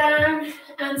finish. Down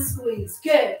and squeeze.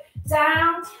 Good.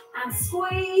 Down and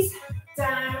squeeze.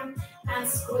 Down and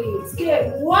squeeze.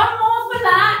 Good. One more for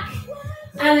that.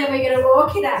 And then we're going to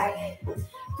walk it out.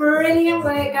 Brilliant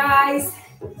work, guys.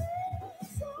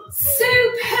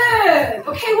 Superb.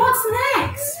 Okay, what's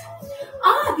next?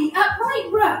 The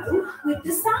upright row with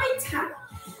the side tap.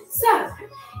 So,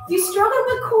 if you struggle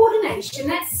with coordination,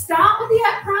 let's start with the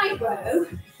upright row.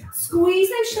 Squeeze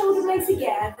those shoulder blades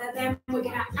together, then we're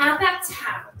going to add that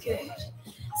tap. Good.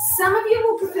 Some of you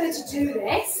will prefer to do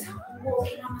this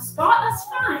walking on the spot. That's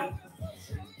fine.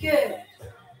 Good.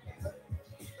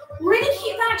 Really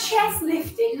keep that chest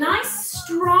lifted. Nice,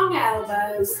 strong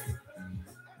elbows.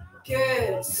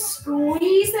 Good.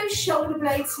 Squeeze those shoulder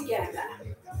blades together.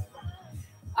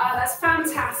 Oh, that's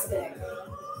fantastic.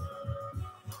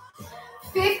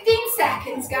 15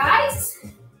 seconds, guys.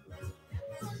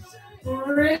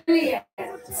 Brilliant.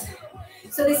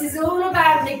 So this is all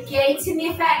about negating the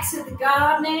effects of the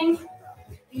gardening,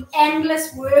 the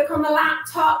endless work on the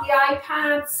laptop, the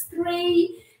iPads.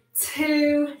 3,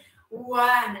 2,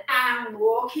 1, and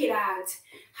walk it out.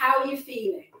 How are you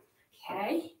feeling?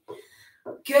 Okay.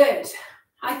 Good.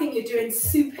 I think you're doing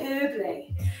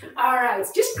superbly. All right,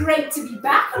 it's just great to be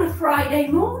back on a Friday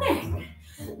morning.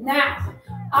 Now,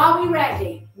 are we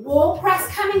ready? Wall press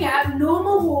coming up,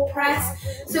 normal wall press.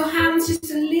 So hands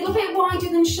just a little bit wider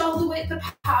than shoulder width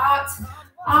apart.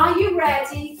 Are you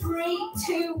ready? 3,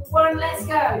 2, 1, let's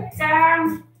go.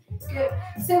 Down. Good.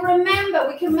 So remember,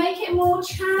 we can make it more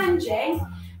challenging,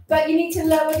 but you need to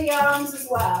lower the arms as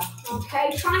well.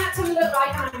 Okay, try not to look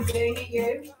like I'm doing it,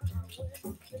 you.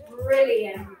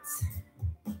 Brilliant.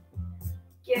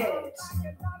 Good.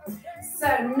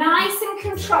 So nice and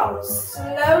controlled.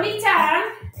 Slowly down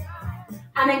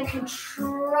and then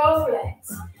control it.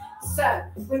 So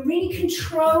we're really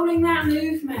controlling that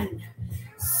movement.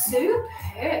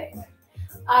 Superb.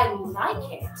 I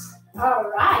like it. All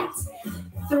right.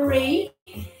 3,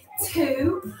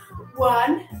 2,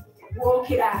 1.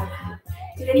 Walk it out.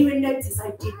 Did anyone notice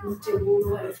I didn't do all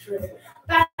the way through?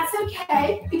 That's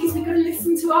okay, because we've got to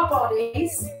listen to our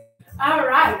bodies. All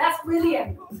right, that's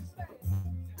brilliant.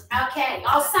 Okay,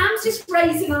 Sam's just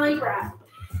raising an eyebrow.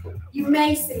 You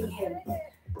may see him.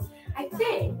 I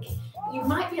think you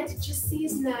might be able to just see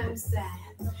his nose there.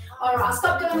 All right, I'll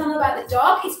stop going on about the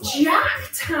dog. It's jack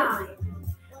time.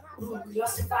 Ooh, we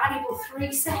lost a valuable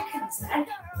 3 seconds then.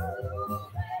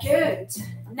 Good.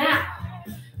 Now,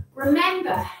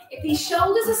 remember, if these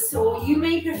shoulders are sore, you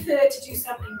may prefer to do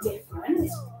something different.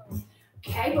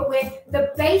 Okay, but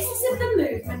the basis of the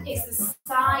movement is the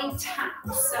side tap.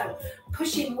 So,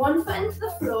 pushing one foot into the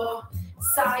floor,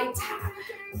 side tap.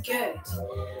 Good.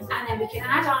 And then we can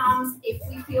add arms if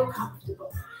we feel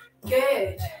comfortable.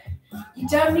 Good. You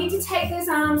don't need to take those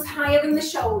arms higher than the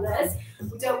shoulders.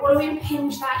 We don't want to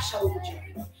impinge that shoulder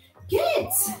joint. Good.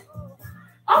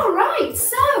 All right,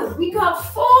 so we got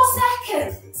 4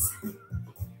 seconds.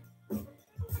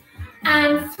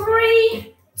 And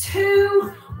 3,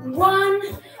 2, 1.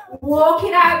 Walk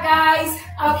it out, guys.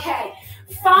 Okay,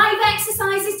 5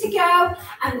 exercises to go,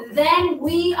 and then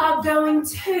we are going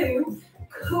to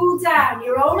cool down.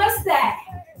 You're almost there.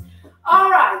 All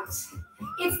right,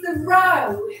 it's the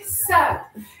row. So,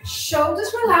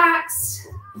 shoulders relaxed.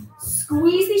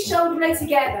 Squeeze these shoulder blades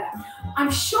together. I'm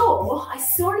sure I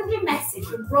saw in your message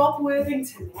from Rob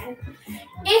Worthington then.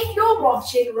 If you're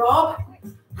watching, Rob,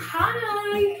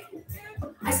 hi.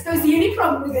 I suppose the only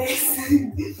problem with this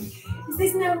is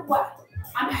there's no, well,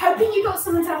 I'm hoping you got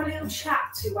someone to have a little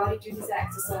chat to while you do these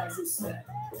exercises, sir.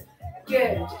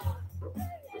 Good.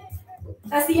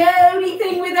 That's the only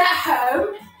thing with at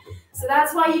home. So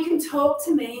that's why you can talk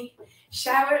to me,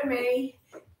 shout at me,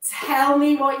 tell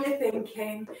me what you're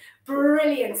thinking.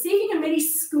 Brilliant. See if you can really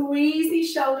squeeze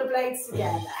these shoulder blades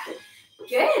together.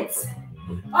 Good.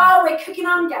 Oh, we're cooking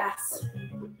on gas.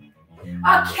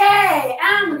 Okay,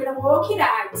 and we're going to walk it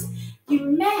out. You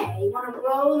may want to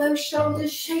roll those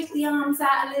shoulders, shake the arms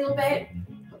out a little bit.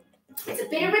 It's a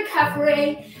bit of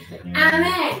recovery. And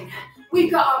then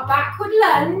we've got our backward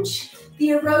lunge, the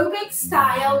aerobic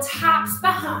style, taps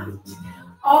behind.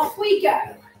 Off we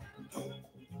go.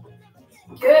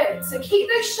 Good. So keep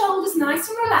those shoulders nice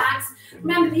and relaxed.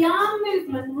 Remember, the arm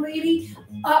movement really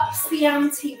ups the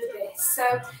ante with this.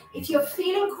 So if you're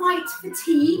feeling quite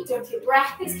fatigued, or if your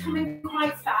breath is coming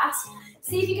quite fast,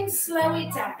 see if you can slow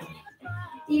it down.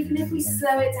 Even if we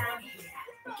slow it down here.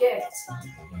 Good.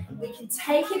 We can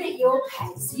take it at your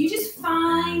pace. You just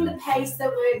find the pace that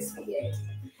works for you.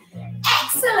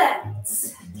 Excellent.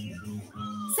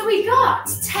 So we got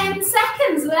 10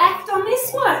 seconds left on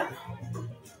this one.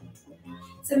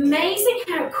 It's amazing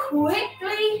how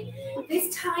quickly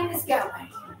this time is going.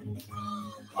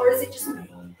 Or is it just me?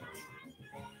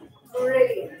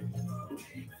 Brilliant.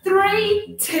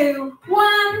 3, 2,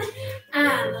 1,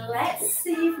 and let's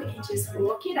see if we can just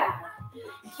walk it out.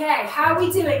 Okay, how are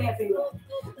we doing, everyone?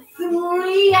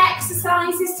 3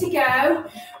 exercises to go.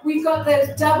 We've got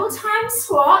those double time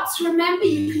squats. Remember,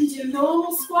 you can do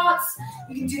normal squats,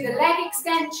 you can do the leg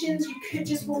extensions, you could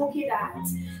just walk it out.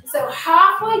 So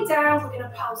halfway down, we're going to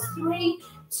pulse 3,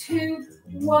 2,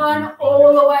 1,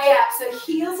 all the way up. So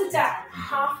heels are down,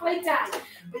 halfway down.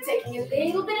 We're taking a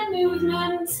little bit of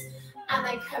movement and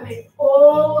then coming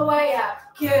all the way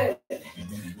up. Good.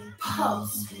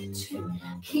 Pulse, 2.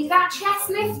 Keep that chest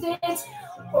lifted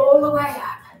all the way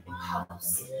up.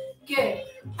 Pulse. Good.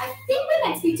 I think we're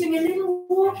meant to be doing a little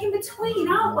walk in between,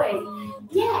 aren't we?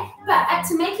 Yeah, but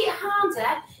to make it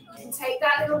harder, you can take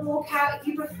that little walk out if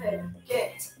you prefer.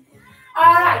 Good.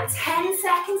 All right, 10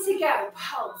 seconds to go.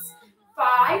 Pulse.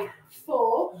 5,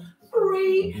 4,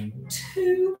 3,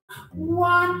 2,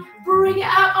 1. Bring it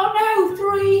up. Oh no.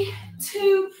 3,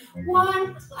 2,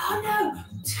 1. Oh no.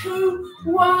 2,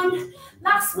 1.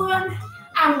 Last one.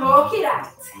 And walk it out.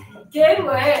 Good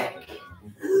work.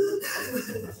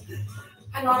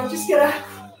 Hang on, I'm just gonna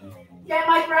get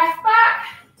my breath back.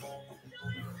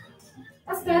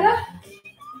 That's better.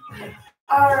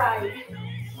 All right.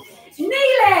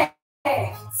 Knee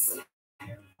lifts.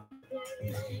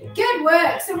 Good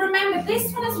work. So remember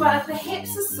this one as well, if the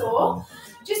hips are sore,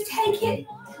 just take it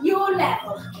your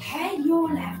level, okay?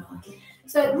 Your level.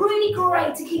 So really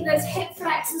great to keep those hip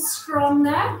flexors strong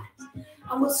now.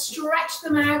 And we'll stretch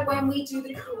them out when we do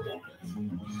the cool down.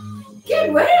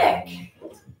 Good work.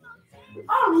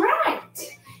 All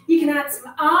right. You can add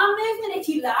some arm movement if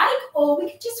you like, or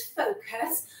we could just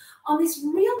focus on this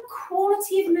real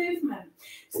quality of movement.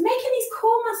 So making these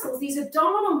core muscles, these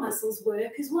abdominal muscles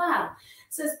work as well.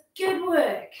 So it's good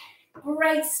work.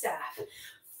 Great stuff.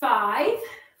 5,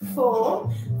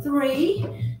 4, 3,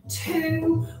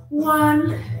 2,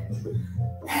 1.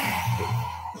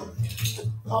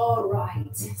 All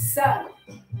right. So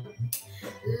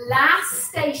last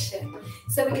station.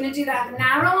 So we're going to do that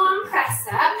narrow arm press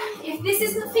up. If this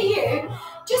isn't for you,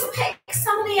 just pick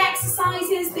some of the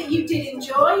exercises that you did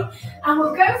enjoy and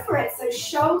we'll go for it. So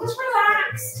shoulders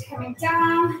relaxed, coming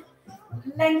down,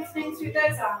 lengthening through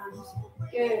those arms.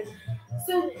 Good.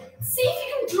 So see if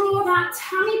you can draw that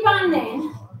tummy button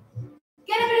in.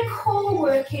 Get a bit of core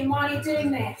work in while you're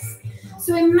doing this.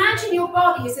 So imagine your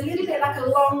body is a little bit like a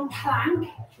long plank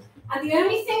and the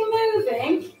only thing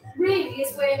moving really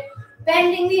is we're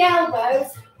bending the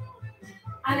elbows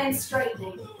and then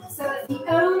straightening. So that's the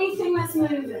only thing that's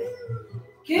moving.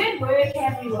 Good work,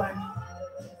 everyone.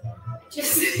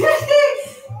 Just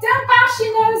don't bash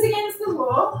your nose against the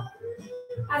wall,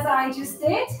 as I just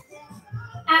did.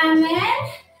 And then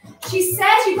she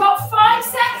says you've got 5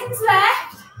 seconds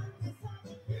left.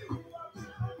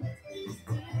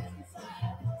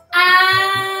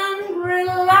 And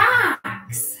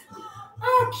relax.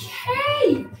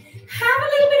 Okay. Have a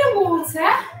little bit of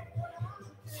water.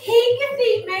 Keep your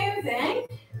feet moving.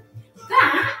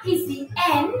 That is the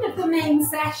end of the main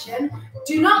session.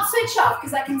 Do not switch off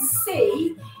because I can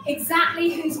see exactly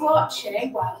who's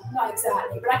watching. Well, not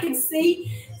exactly, but I can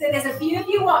see that there's a few of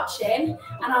you watching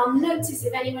and I'll notice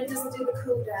if anyone doesn't do the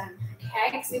cool down.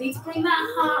 Okay, because we need to bring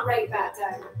that heart rate back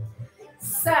down.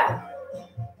 So,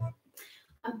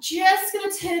 I'm just going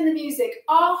to turn the music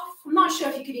off. I'm not sure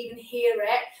if you could even hear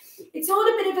it. It's all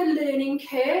a bit of a learning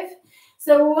curve.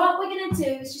 So what we're going to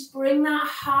do is just bring that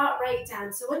heart rate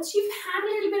down. So once you've had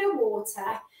a little bit of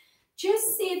water,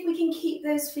 just see if we can keep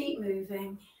those feet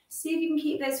moving. See if you can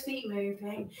keep those feet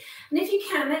moving. And if you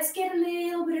can, let's get a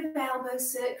little bit of elbow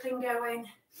circling going.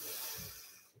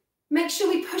 Make sure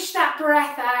we push that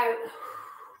breath out.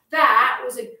 That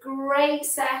was a great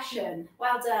session.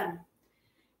 Well done.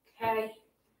 Okay.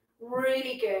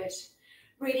 Really good.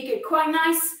 Really good. Quite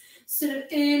nice sort of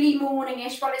early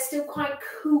morning-ish while it's still quite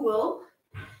cool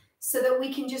so that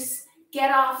we can just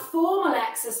get our formal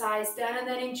exercise done and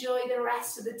then enjoy the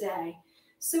rest of the day.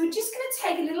 So we're just going to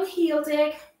take a little heel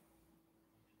dig.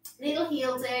 Little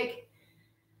heel dig.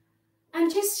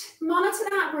 And just monitor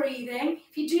that breathing.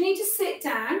 If you do need to sit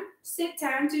down,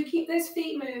 do keep those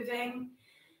feet moving.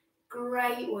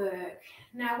 Great work.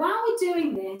 Now, while we're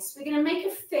doing this, we're going to make a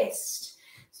fist.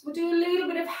 So we'll do a little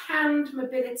bit of hand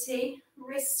mobility,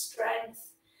 wrist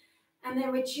strength, and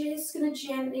then we're just going to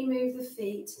gently move the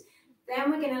feet.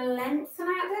 Then we're going to lengthen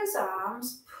out those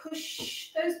arms,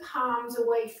 push those palms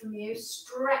away from you,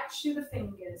 stretch through the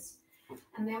fingers,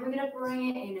 and then we're going to bring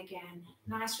it in again.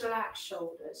 Nice relaxed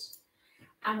shoulders.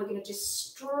 And we're going to just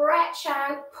stretch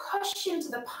out, push into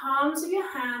the palms of your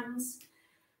hands,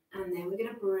 and then we're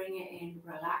going to bring it in.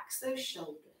 Relax those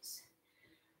shoulders.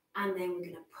 And then we're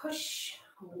going to push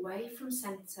away from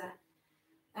center.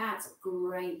 That's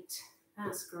great.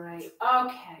 That's great.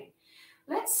 Okay,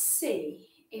 let's see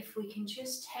if we can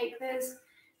just take those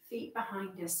feet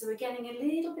behind us. So we're getting a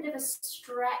little bit of a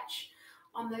stretch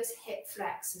on those hip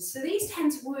flexors. So these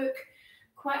tend to work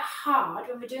quite hard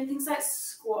when we're doing things like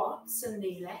squats and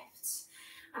knee lifts.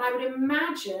 And I would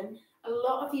imagine a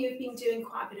lot of you have been doing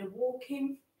quite a bit of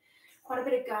walking, quite a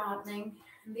bit of gardening,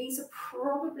 and these are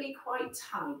probably quite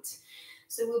tight.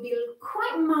 So we'll be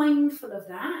quite mindful of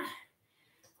that.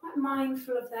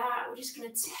 We're just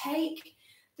going to take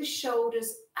the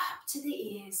shoulders up to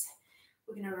the ears.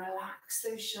 We're going to relax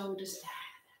those shoulders down.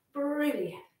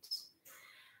 Brilliant.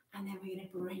 And then we're going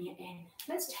to bring it in.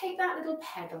 Let's take that little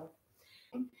pedal.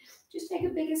 Just take a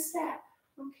bigger step,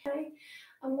 okay?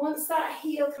 And once that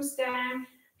heel comes down,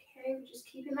 okay, we're just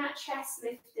keeping that chest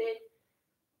lifted.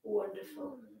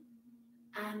 Wonderful.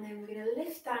 And then we're going to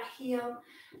lift that heel,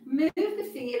 move the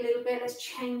feet a little bit. Let's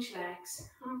change legs,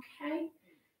 okay?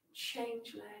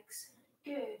 Change legs.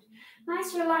 Good.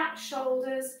 Nice relaxed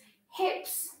shoulders,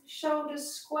 hips, shoulders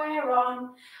square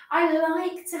on. I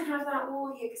like to have that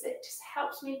wall here because it just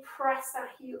helps me press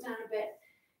that heel down a bit.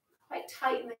 Quite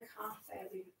tighten the calf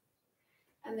area.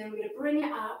 And then we're going to bring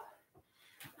it up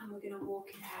and we're going to walk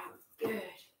it out. Good.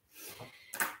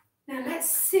 Now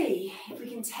let's see if we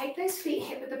can take those feet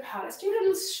hip width apart. Let's do a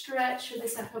little stretch for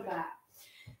this upper back.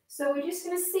 So we're just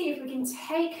going to see if we can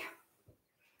take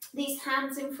these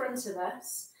hands in front of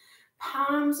us,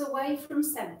 palms away from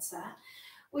center.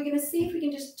 We're going to see if we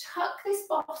can just tuck this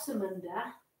bottom under.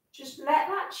 Just let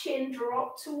that chin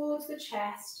drop towards the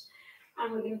chest.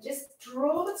 And we're going to just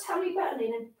draw the tummy button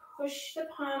in and push the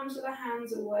palms of the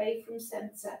hands away from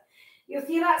center. You'll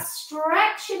feel that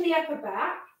stretch in the upper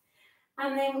back.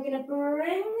 And then we're going to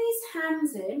bring these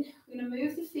hands in. We're going to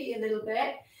move the feet a little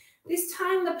bit. This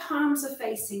time the palms are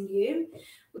facing you.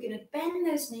 We're going to bend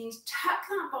those knees, tuck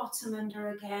that bottom under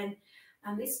again.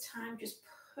 And this time just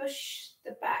push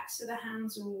the backs of the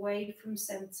hands away from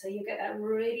center. You'll get that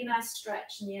really nice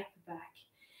stretch in the upper back.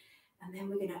 And then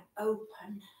we're going to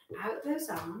open out those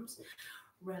arms,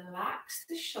 relax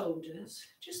the shoulders,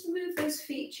 just move those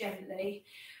feet gently.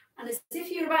 And as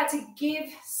if you're about to give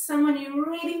someone you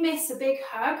really miss a big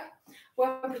hug,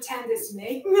 won't pretend it's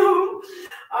me. No.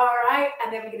 All right.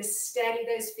 And then we're going to steady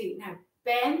those feet. Now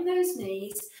bend those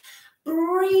knees,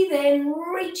 breathe in,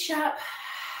 reach up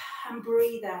and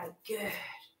breathe out. Good.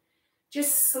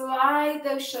 Just slide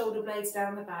those shoulder blades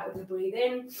down the back. We're going to breathe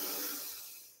in.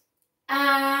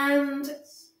 And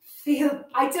feel,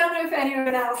 I don't know if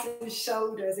anyone else's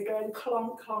shoulders are going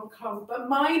clonk, clonk, clonk, but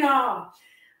mine are.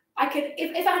 I could,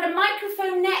 if I had a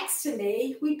microphone next to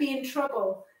me, we'd be in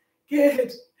trouble.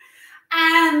 Good.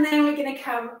 And then we're going to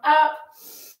come up,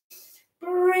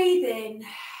 breathe in,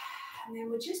 and then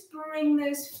we'll just bring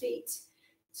those feet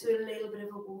to a little bit of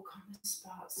a walk on the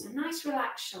spot. So nice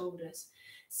relaxed shoulders.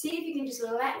 See if you can just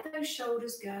let those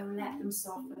shoulders go, let them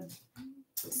soften.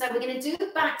 So we're going to do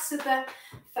the backs of the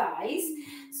thighs.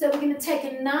 So we're going to take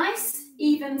a nice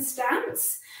even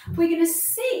stance. We're going to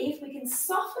see if we can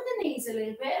soften the knees a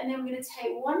little bit, and then we're going to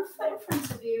take one foot in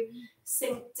front of you,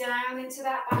 sink down into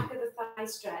that back of the thigh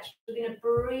stretch. We're going to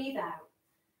breathe out.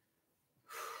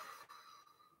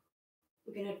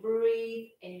 We're going to breathe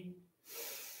in.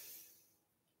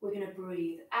 We're going to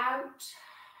breathe out.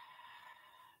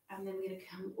 And then we're going to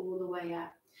come all the way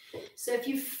up. So if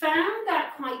you found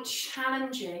that quite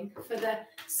challenging for the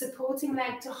supporting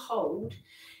leg to hold,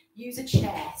 use a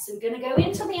chair. So we're going to go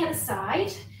into the other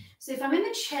side. So if I'm in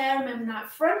the chair, remember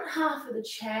that front half of the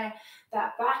chair,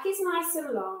 that back is nice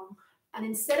and long. And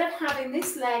instead of having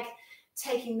this leg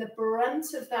taking the brunt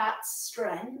of that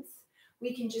strength,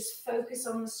 we can just focus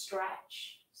on the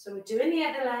stretch. So we're doing the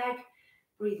other leg,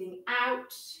 breathing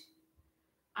out,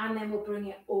 and then we'll bring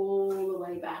it all the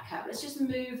way back up. Let's just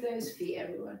move those feet,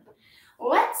 everyone.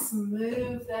 Let's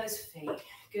move those feet.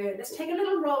 Good. Let's take a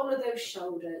little roll of those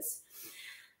shoulders.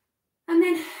 And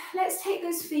then let's take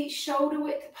those feet shoulder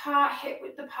width apart, hip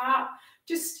width apart.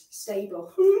 just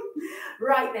stable.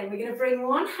 Right then, we're going to bring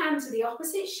one hand to the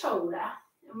opposite shoulder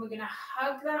and we're going to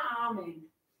hug that arm in.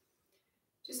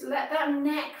 Just let that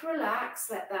neck relax,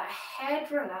 let that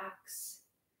head relax,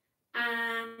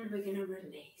 and we're going to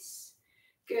release.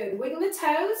 Good. Wiggle the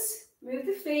toes, move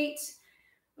the feet.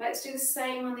 Let's do the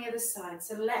same on the other side.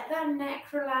 So let that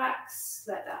neck relax,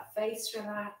 let that face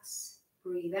relax,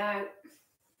 breathe out,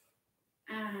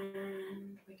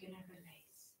 and we're going to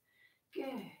release.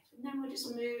 Good. And then we'll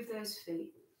just move those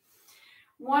feet.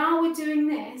 While we're doing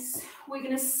this, we're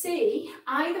going to see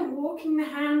either walking the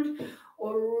hand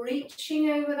or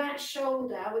reaching over that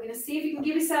shoulder. We're going to see if you can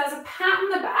give yourselves a pat on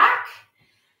the back.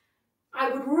 I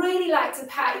would really like to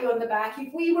pat you on the back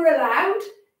if we were allowed,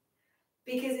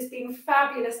 because it's been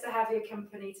fabulous to have your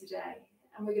company today.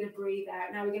 And we're going to breathe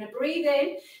out. Now we're going to breathe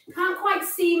in. Can't quite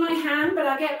see my hand, but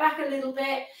I'll get back a little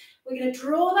bit. We're going to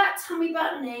draw that tummy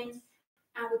button in,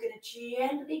 and we're going to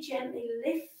gently, gently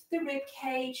lift the rib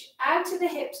cage out of the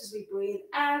hips as we breathe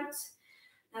out.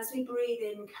 As we breathe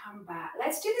in, come back.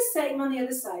 Let's do the same on the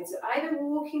other side. So either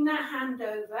walking that hand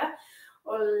over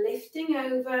or lifting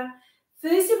over.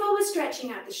 First of all, we're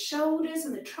stretching out the shoulders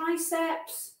and the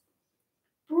triceps.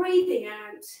 Breathing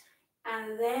out.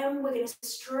 And then we're going to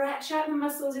stretch out the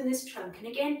muscles in this trunk. And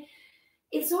again,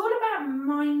 it's all about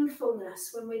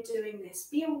mindfulness when we're doing this.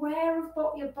 Be aware of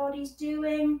what your body's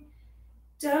doing.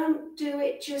 Don't do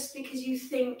it just because you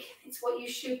think it's what you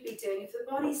should be doing. If the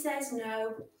body says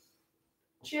no,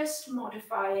 just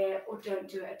modify it or don't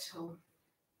do it at all.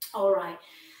 All right,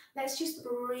 let's just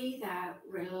breathe out,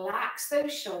 relax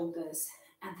those shoulders,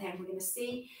 and then we're going to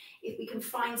see if we can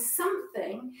find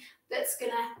something that's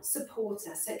going to support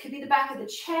us. So it could be the back of the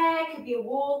chair, it could be a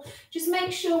wall. Just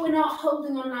make sure we're not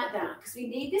holding on like that, because we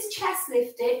need this chest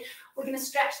lifted. We're going to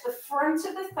stretch the front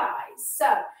of the thighs.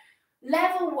 So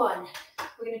level one,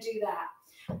 we're going to do that.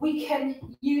 We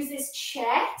can use this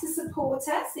chair to support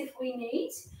us if we need.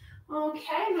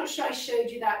 Okay, I'm not sure I showed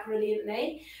you that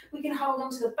brilliantly. We can hold on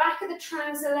to the back of the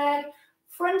trouser leg,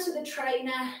 front of the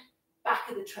trainer, back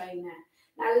of the trainer.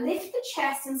 Now lift the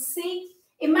chest and see,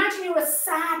 imagine you're a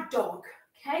sad dog,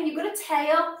 okay? You've got a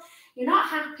tail, you're not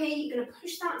happy, you're going to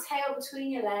push that tail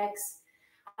between your legs,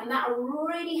 and that will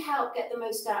really help get the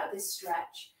most out of this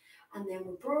stretch. And then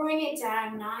we'll bring it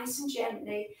down nice and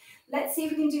gently. Let's see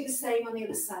if we can do the same on the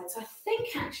other side. So I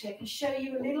think actually I can show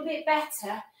you a little bit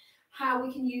better how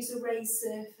we can use a raised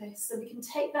surface. So we can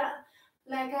take that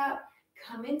leg up,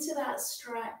 come into that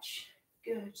stretch.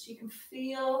 Good. So you can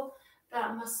feel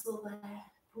that muscle there.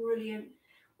 Brilliant.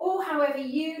 Or however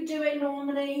you do it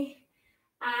normally.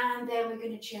 And then we're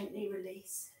going to gently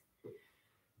release.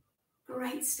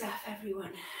 Great stuff,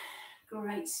 everyone.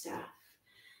 Great stuff.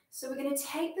 So we're going to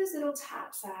take those little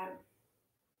taps out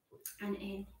and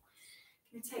in.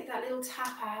 We're going to take that little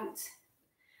tap out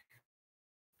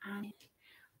and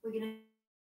we're going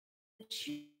to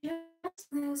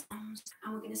adjust those arms,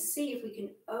 and we're going to see if we can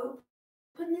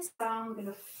open this arm. We're going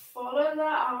to follow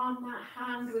that arm, that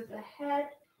hand with the head,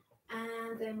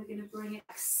 and then we're going to bring it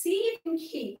back. See if you can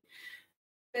keep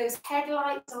those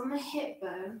headlights on the hip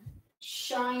bone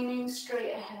shining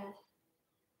straight ahead.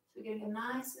 So we're getting a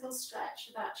nice little stretch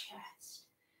of that chest.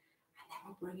 And then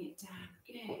we'll bring it down.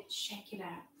 Good. Shake it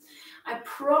out. I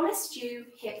promised you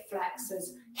hip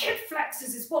flexors. Hip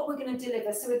flexors is what we're going to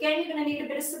deliver. So again, you're going to need a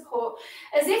bit of support.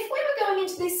 As if we were going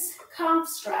into this calf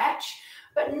stretch,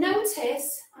 but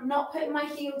notice I'm not putting my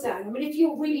heel down. I mean, if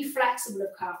you're really flexible of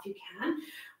calf, you can.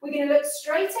 We're going to look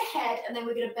straight ahead, and then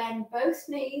we're going to bend both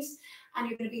knees, and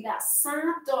you're going to be that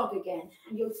sad dog again.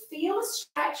 And you'll feel a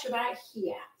stretch about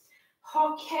here.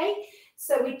 Okay,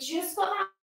 so we just got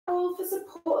that wall for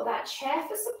support, that chair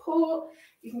for support.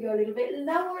 You can go a little bit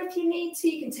lower if you need to.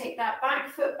 You can take that back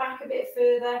foot back a bit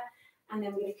further, and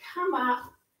then we're going to come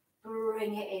up,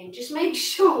 bring it in. Just make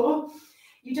sure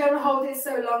you don't hold it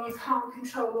so long you can't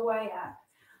control the way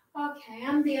up. Okay,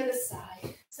 and the other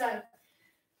side. So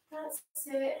that's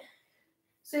it.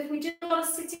 So if we do a lot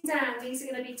of sitting down, these are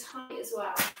going to be tight as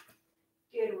well.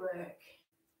 Good work.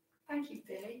 Thank you,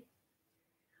 Billy.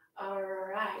 All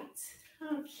right.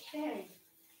 Okay.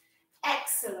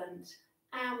 Excellent.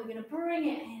 And we're going to bring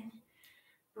it in,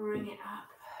 bring it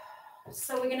up.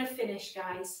 So we're going to finish,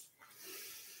 guys.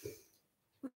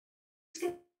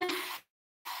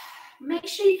 Make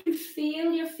sure you can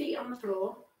feel your feet on the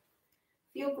floor.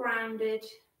 Feel grounded.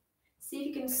 See if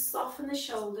you can soften the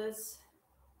shoulders,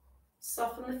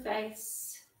 soften the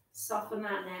face, soften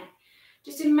that neck.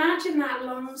 Just imagine that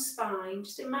long spine.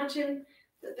 Just imagine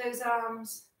that those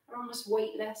arms are almost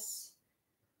weightless,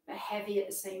 but heavy at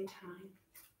the same time.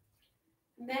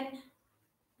 And then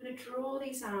I'm going to draw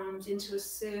these arms into a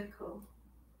circle.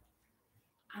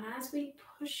 And as we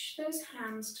push those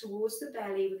hands towards the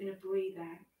belly, we're going to breathe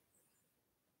out.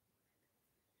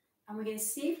 And we're going to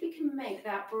see if we can make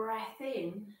that breath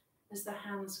in as the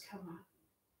hands come up.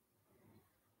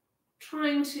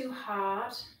 Trying too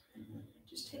hard,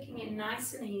 just taking it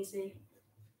nice and easy.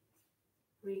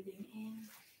 Breathing in.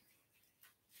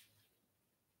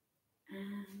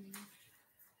 And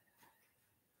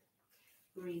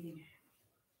breathing out.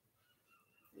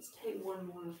 Let's take one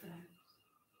more of those.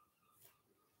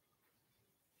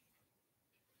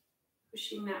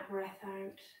 Pushing that breath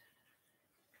out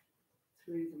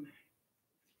through the mouth.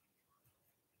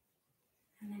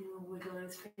 And then we'll wiggle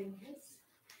those fingers.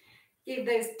 Give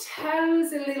those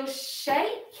toes a little shake.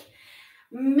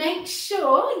 Make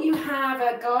sure you have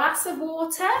a glass of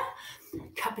water. A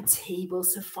cup of tea will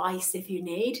suffice if you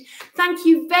need. Thank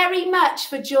you very much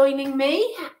for joining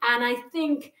me. And I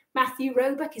think Matthew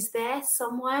Roebuck is there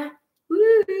somewhere.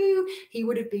 Woo! He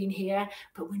would have been here,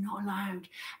 but we're not allowed.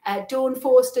 Dawn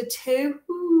Forster too.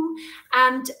 Woo.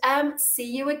 And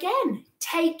see you again.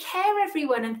 Take care,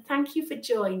 everyone, and thank you for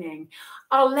joining.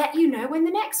 I'll let you know when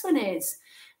the next one is.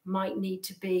 Might need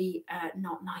to be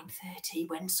not 9:30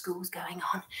 when school's going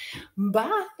on.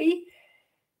 Bye.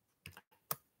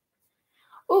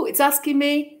 Oh, it's asking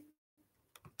me.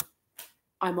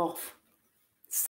 I'm off.